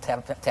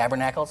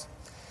Tabernacles?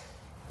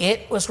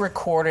 It was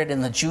recorded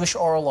in the Jewish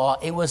oral law.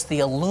 It was the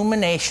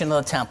illumination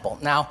of the temple.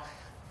 Now,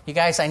 you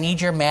guys, I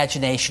need your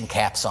imagination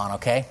caps on,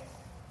 okay?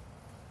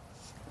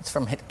 It's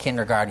from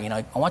kindergarten.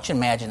 I want you to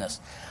imagine this.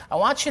 I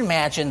want you to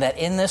imagine that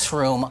in this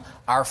room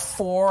are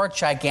 4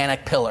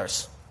 gigantic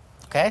pillars,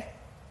 okay?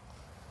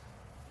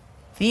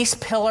 These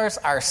pillars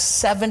are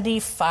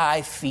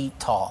 75 feet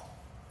tall.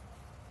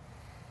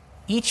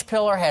 Each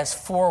pillar has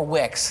 4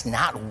 wicks,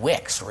 not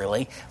wicks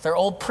really. They're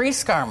old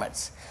priest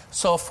garments.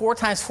 So 4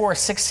 times 4 is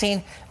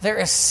 16. There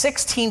is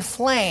 16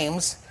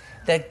 flames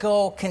that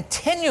go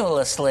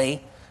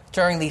continuously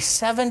during these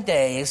 7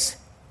 days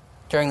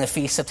during the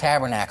Feast of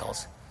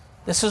Tabernacles.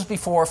 This was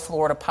before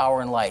Florida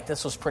Power and Light.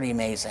 This was pretty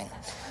amazing.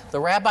 The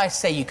rabbis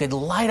say you could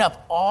light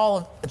up all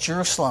of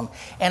Jerusalem,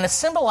 and it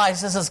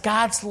symbolizes as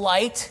God's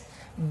light,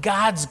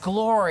 God's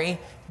glory,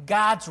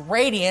 God's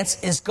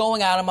radiance is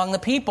going out among the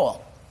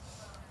people.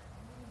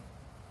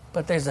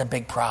 But there's a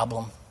big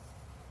problem.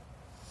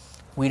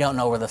 We don't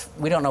know where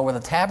the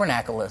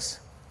tabernacle is.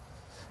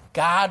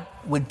 God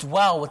would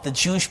dwell with the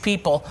Jewish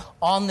people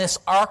on this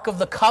Ark of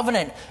the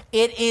Covenant.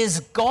 It is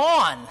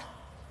gone.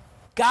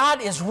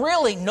 God is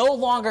really no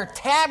longer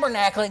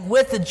tabernacling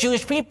with the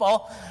Jewish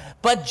people,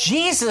 but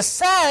Jesus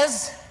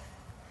says,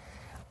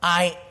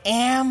 I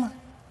am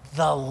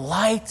the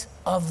light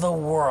of the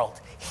world.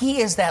 He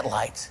is that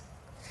light.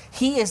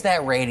 He is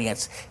that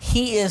radiance.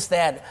 He is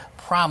that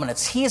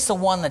prominence. He is the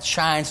one that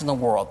shines in the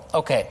world.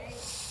 Okay.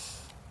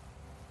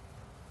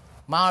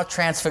 Mount of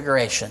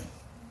Transfiguration.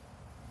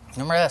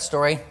 Remember that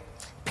story?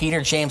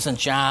 Peter, James, and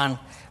John,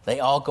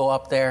 they all go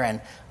up there, and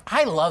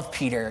I love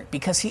Peter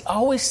because he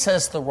always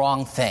says the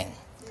wrong thing.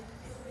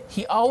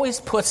 He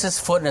always puts his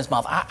foot in his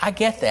mouth. I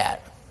get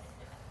that.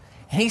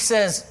 And he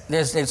says,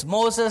 there's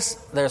Moses,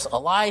 there's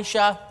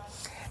Elijah,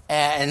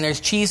 and there's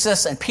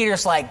Jesus, and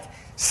Peter's like,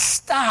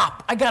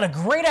 stop, I got a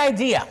great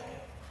idea.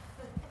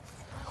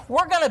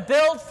 We're going to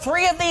build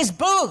 3 of these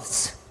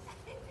booths.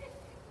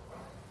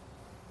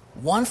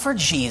 One for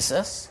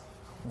Jesus,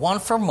 one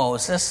for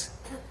Moses,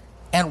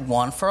 and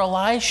one for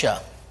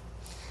Elijah.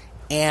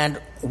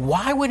 And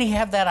why would he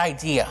have that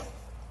idea?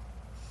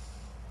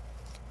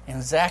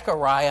 In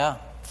Zechariah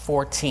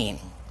 14.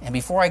 And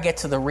before I get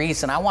to the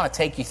reason, I want to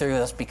take you through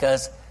this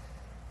because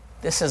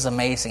this is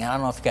amazing. I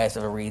don't know if you guys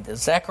ever read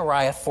this.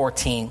 Zechariah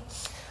 14,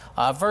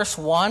 verse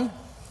 1.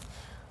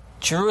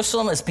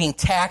 Jerusalem is being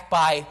attacked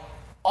by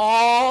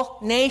all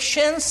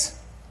nations.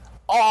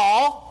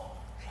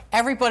 All.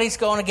 Everybody's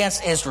going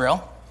against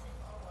Israel.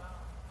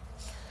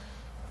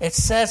 It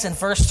says in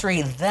verse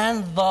 3,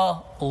 then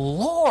the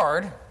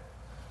Lord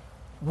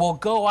will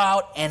go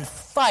out and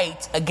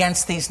fight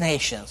against these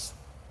nations.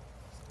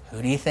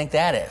 Who do you think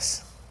that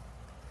is?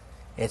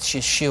 It's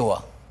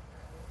Yeshua,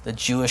 the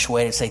Jewish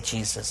way to say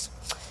Jesus.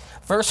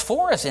 Verse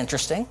 4 is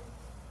interesting.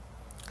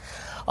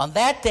 On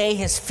that day,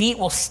 his feet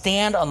will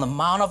stand on the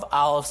Mount of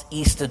Olives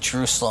east of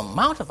Jerusalem.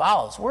 Mount of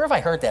Olives, where have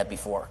I heard that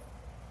before?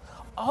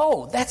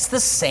 Oh, that's the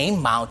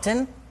same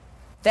mountain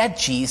that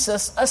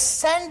Jesus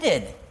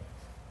ascended.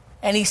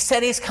 And he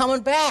said he's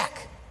coming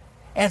back.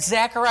 And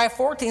Zechariah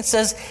 14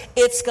 says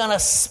it's going to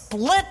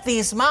split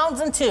these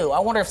mountains in 2. I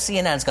wonder if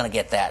CNN's going to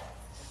get that.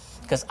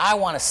 Because I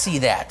want to see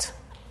that.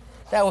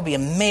 That would be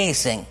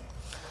amazing.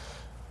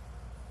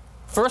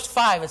 Verse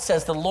 5, it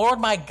says, the Lord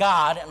my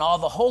God and all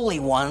the holy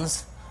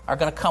ones are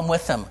going to come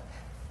with him.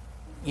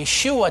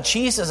 Yeshua,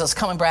 Jesus, is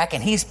coming back,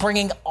 and he's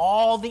bringing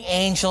all the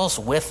angels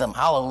with him.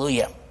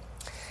 Hallelujah.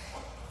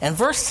 And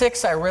verse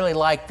 6 I really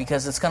like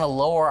because it's going to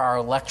lower our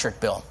electric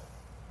bill.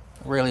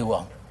 It really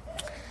will.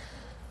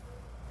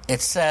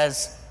 It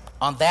says,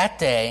 on that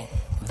day,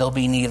 there'll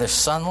be neither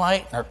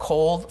sunlight nor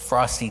cold,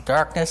 frosty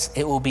darkness.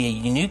 It will be a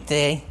unique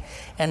day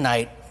and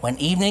night. When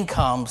evening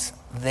comes,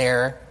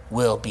 there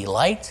will be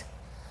light.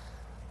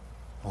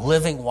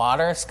 Living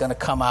water is going to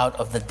come out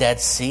of the Dead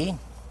Sea.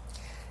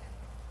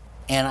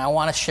 And I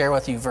want to share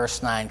with you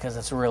verse 9 because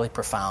it's really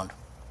profound.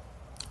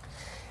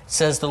 It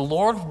says, the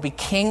Lord will be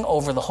king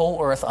over the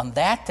whole earth. On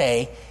that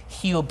day,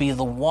 he will be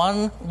the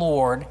one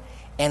Lord,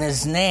 and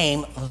his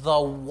name, the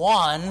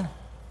one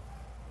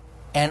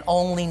and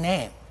only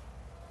name.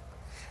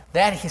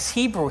 That is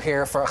Hebrew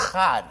here for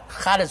Echad.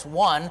 Echad is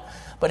one,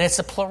 but it's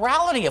a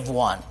plurality of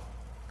one.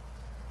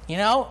 You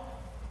know,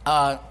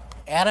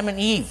 Adam and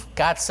Eve,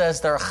 God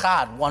says they're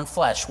Echad, one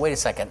flesh. Wait a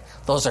second,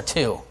 those are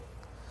 2.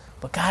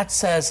 But God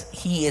says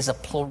he is a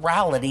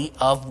plurality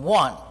of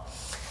one.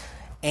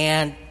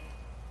 And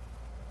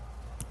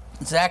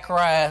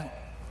Zechariah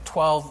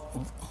 12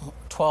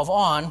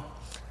 on,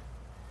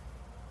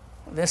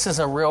 this is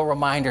a real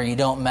reminder you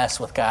don't mess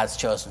with God's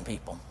chosen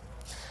people.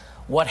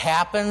 What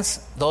happens,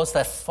 those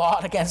that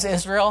fought against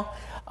Israel,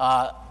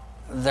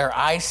 their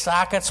eye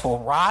sockets will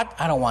rot.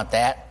 I don't want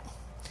that.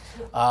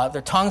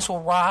 Their tongues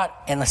will rot,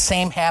 and the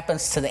same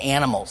happens to the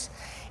animals.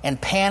 And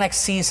panic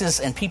seizes,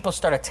 and people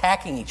start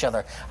attacking each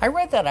other. I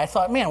read that, and I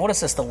thought, man, what is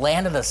this, the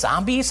land of the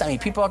zombies? I mean,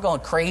 people are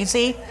going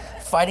crazy,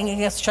 fighting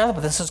against each other,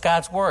 but this is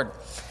God's word.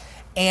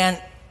 And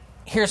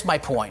here's my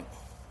point.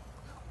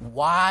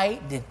 Why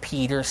did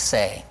Peter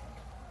say,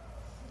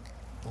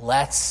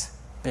 let's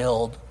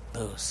build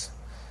booths?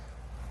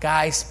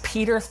 Guys,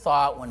 Peter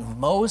thought when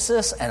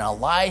Moses and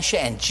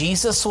Elijah and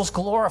Jesus was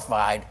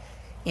glorified,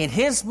 in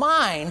his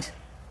mind,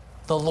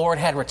 the Lord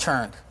had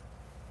returned.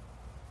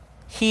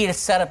 He had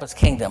set up his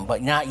kingdom,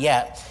 but not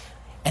yet.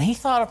 And he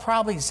thought of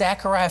probably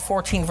Zechariah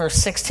 14, verse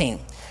 16.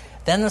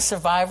 Then the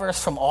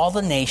survivors from all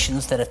the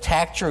nations that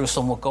attacked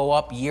Jerusalem will go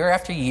up year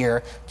after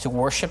year to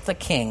worship the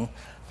King,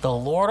 the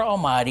Lord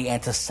Almighty,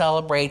 and to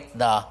celebrate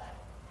the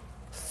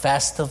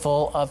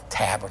Festival of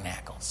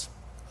Tabernacles.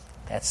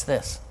 That's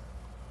this.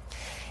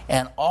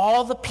 And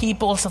all the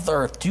peoples of the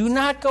earth do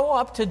not go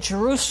up to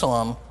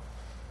Jerusalem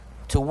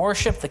to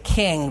worship the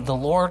King, the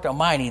Lord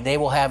Almighty, they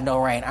will have no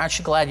rain. Aren't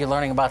you glad you're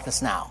learning about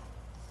this now?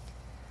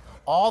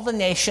 All the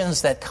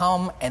nations that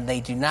come and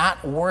they do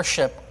not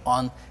worship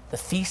on the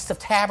Feast of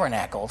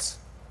Tabernacles,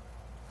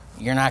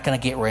 you're not going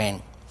to get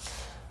rain.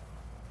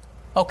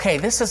 Okay,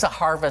 this is a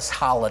harvest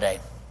holiday.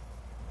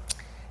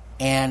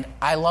 And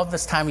I love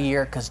this time of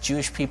year because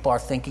Jewish people are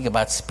thinking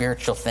about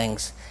spiritual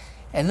things.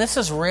 And this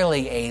is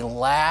really a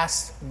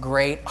last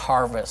great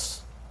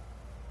harvest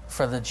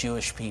for the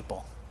Jewish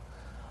people.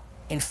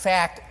 In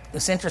fact,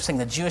 it's interesting,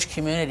 the Jewish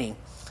community,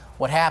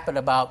 what happened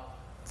about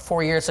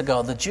 4 years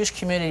ago, the Jewish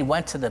community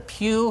went to the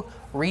Pew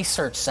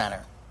Research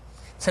Center.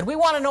 Said, we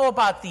want to know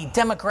about the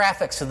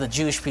demographics of the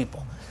Jewish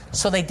people.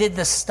 So they did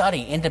this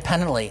study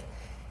independently.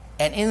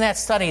 And in that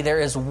study, there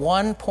is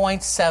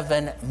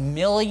 1.7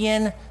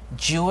 million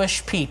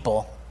Jewish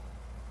people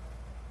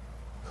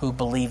who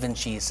believe in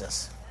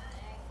Jesus.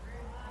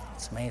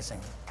 It's amazing.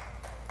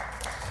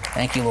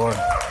 Thank you, Lord.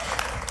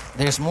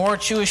 There's more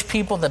Jewish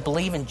people that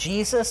believe in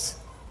Jesus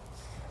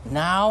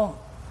now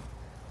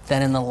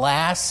than in the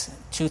last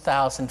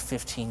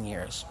 2015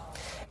 years.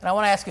 And I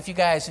want to ask if you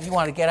guys, if you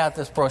want to get out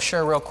this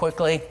brochure real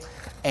quickly,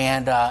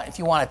 and if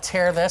you want to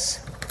tear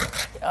this,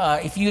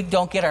 if you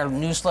don't get our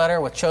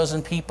newsletter with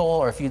chosen people,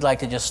 or if you'd like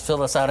to just fill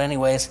this out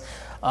anyways,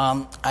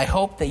 I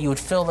hope that you would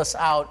fill this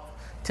out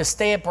to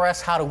stay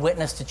abreast how to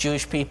witness to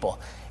Jewish people.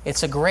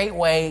 It's a great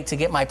way to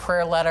get my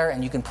prayer letter,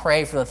 and you can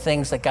pray for the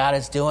things that God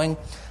is doing.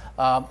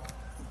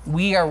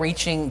 We are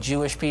reaching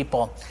Jewish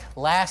people.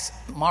 Last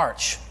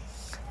March,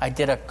 I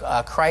did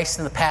a Christ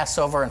in the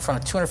Passover in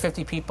front of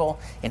 250 people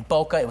in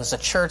Boca. It was a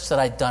church that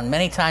I'd done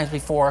many times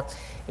before.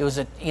 It was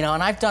and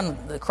I've done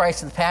the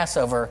Christ in the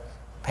Passover,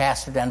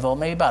 Pastor Denville,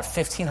 maybe about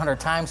 1,500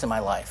 times in my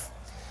life.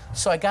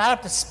 So I got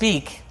up to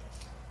speak.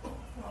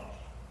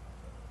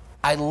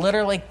 I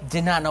literally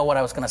did not know what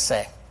I was going to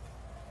say.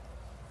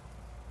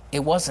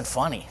 It wasn't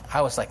funny.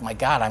 I was like, my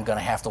God, I'm going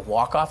to have to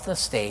walk off the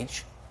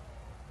stage.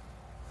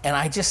 And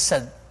I just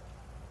said,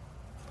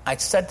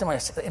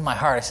 in my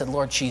heart, I said,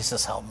 Lord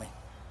Jesus, help me.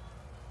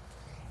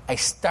 I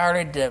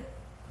started to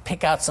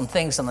pick out some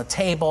things on the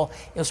table.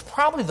 It was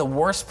probably the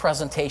worst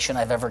presentation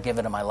I've ever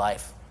given in my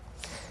life.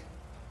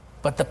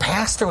 But the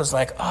pastor was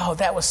like, oh,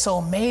 that was so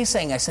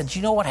amazing. I said, do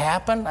you know what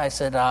happened? I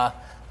said,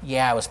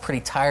 yeah, I was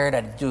pretty tired.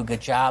 I didn't do a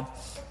good job.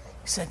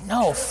 He said,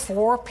 no,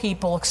 4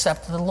 people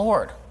accepted the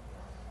Lord.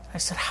 I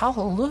said,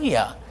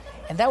 hallelujah.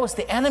 And that was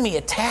the enemy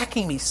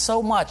attacking me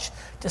so much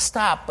to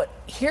stop. But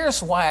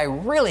here's why I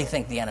really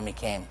think the enemy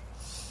came.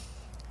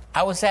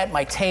 I was at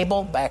my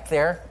table back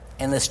there,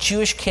 and this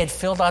Jewish kid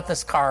filled out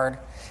this card,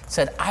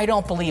 said, I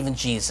don't believe in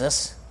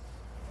Jesus,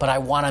 but I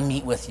want to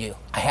meet with you.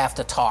 I have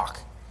to talk.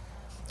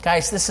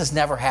 Guys, this has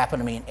never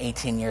happened to me in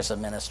 18 years of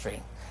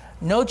ministry.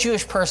 No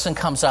Jewish person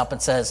comes up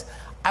and says,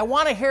 I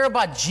want to hear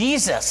about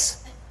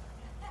Jesus.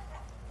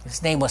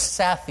 His name was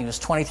Seth. He was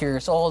 23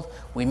 years old.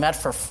 We met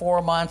for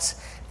 4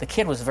 months. The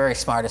kid was very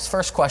smart. His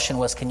first question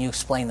was, can you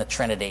explain the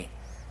Trinity?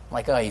 I'm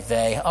like, oh,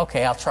 vey.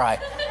 Okay, I'll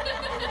try.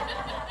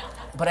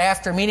 But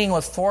after meeting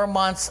with 4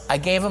 months, I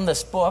gave him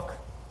this book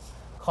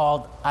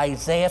called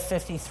Isaiah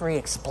 53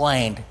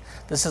 Explained.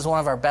 This is one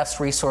of our best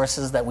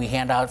resources that we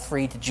hand out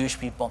free to Jewish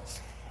people.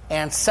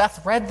 And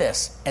Seth read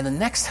this. And the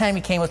next time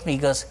he came with me, he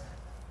goes,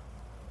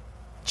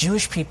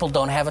 Jewish people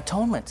don't have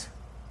atonement.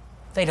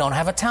 They don't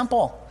have a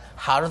temple.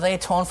 How do they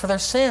atone for their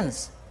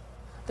sins?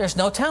 There's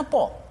no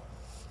temple.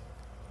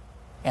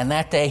 And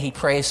that day he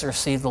prays to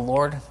receive the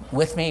Lord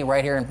with me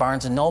right here in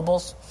Barnes &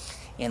 Nobles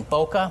in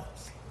Boca.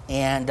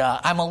 And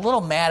I'm a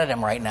little mad at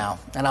him right now,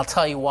 and I'll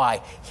tell you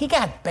why. He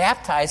got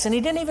baptized, and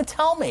he didn't even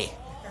tell me.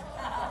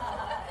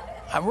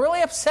 I'm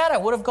really upset. I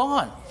would have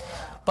gone.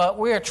 But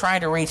we are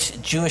trying to reach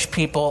Jewish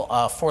people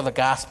for the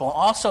gospel.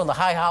 Also, the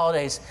high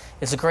holidays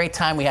is a great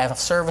time. We have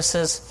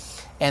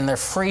services, and they're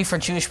free for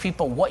Jewish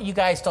people. What you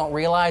guys don't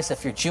realize,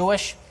 if you're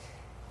Jewish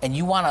and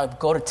you want to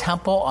go to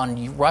temple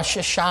on Rosh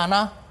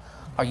Hashanah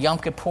or Yom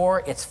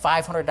Kippur, it's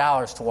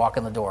 $500 to walk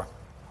in the door.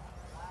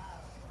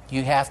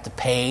 You have to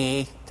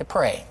pay to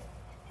pray.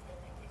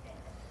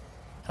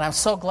 And I'm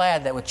so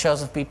glad that with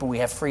Chosen People we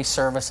have free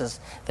services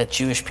that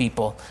Jewish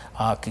people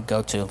could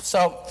go to.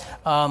 So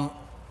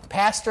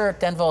Pastor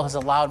Denville has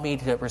allowed me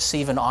to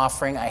receive an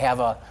offering. I have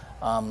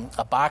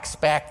a box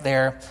back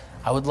there.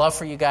 I would love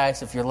for you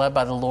guys, if you're led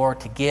by the Lord,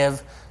 to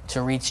give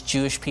to reach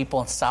Jewish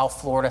people in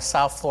South Florida.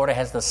 South Florida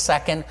has the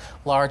second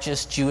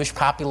largest Jewish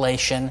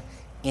population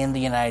in the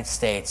United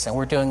States. And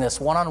we're doing this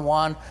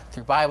one-on-one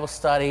through Bible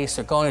studies,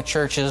 through going to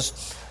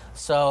churches.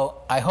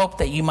 So I hope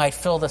that you might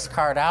fill this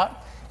card out.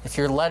 If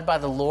you're led by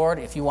the Lord,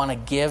 if you want to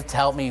give to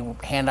help me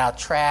hand out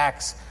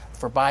tracts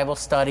for Bible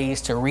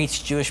studies, to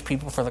reach Jewish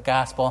people for the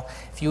gospel,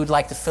 if you would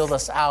like to fill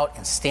this out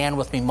and stand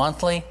with me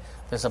monthly,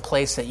 there's a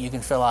place that you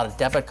can fill out a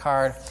debit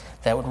card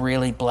that would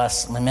really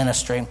bless the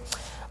ministry.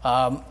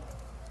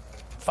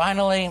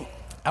 Finally,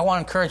 I want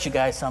to encourage you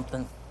guys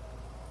something.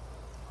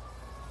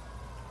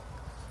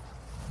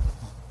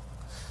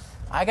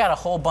 I got a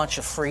whole bunch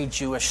of free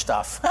Jewish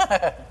stuff.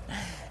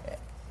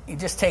 You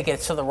just take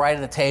it to the right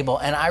of the table,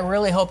 and I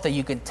really hope that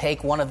you could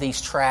take one of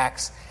these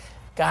tracts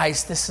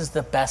Guys, this is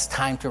the best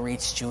time to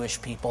reach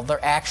Jewish people.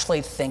 They're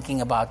actually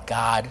thinking about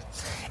God.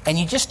 And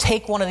you just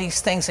take one of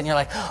these things and you're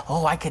like,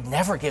 oh, I could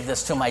never give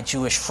this to my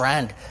Jewish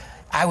friend.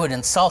 I would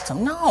insult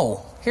him.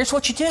 No, here's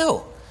what you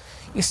do.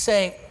 You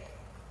say,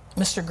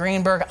 Mr.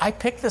 Greenberg, I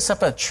picked this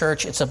up at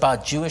church. It's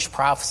about Jewish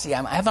prophecy.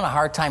 I'm having a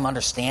hard time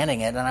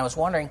understanding it. And I was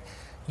wondering,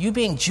 you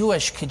being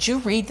Jewish, could you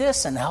read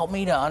this and help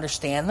me to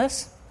understand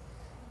this?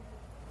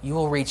 You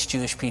will reach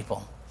Jewish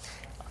people.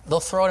 They'll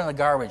throw it in the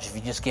garbage if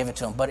you just give it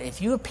to them. But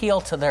if you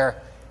appeal to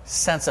their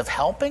sense of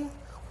helping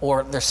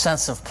or their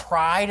sense of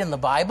pride in the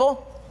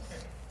Bible,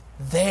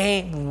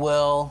 they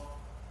will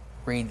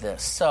read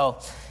this. So,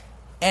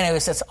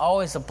 anyways, it's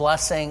always a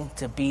blessing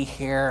to be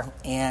here.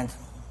 And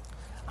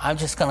I'm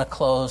just going to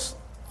close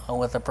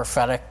with a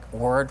prophetic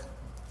word.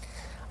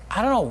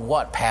 I don't know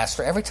what,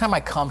 Pastor. Every time I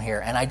come here,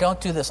 and I don't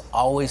do this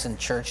always in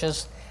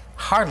churches,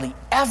 hardly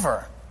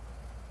ever,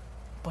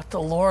 but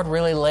the Lord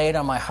really laid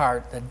on my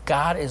heart that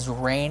God is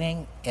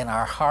reigning in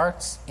our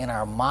hearts, in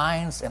our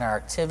minds, in our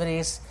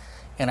activities,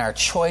 in our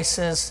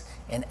choices,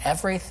 in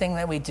everything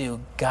that we do.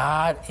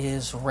 God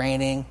is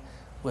reigning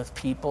with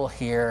people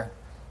here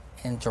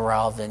in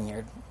Doral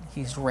Vineyard.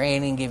 He's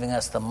reigning, giving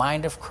us the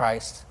mind of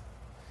Christ.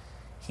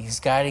 He's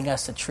guiding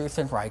us to truth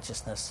and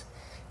righteousness.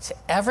 To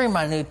every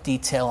minute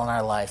detail in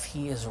our life,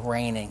 He is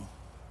reigning.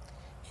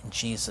 In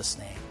Jesus'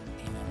 name,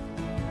 amen.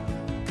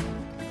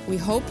 We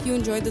hope you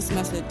enjoyed this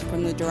message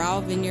from the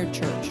Doral Vineyard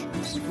Church.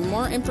 For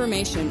more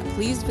information,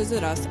 please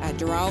visit us at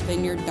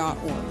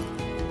doralvineyard.org.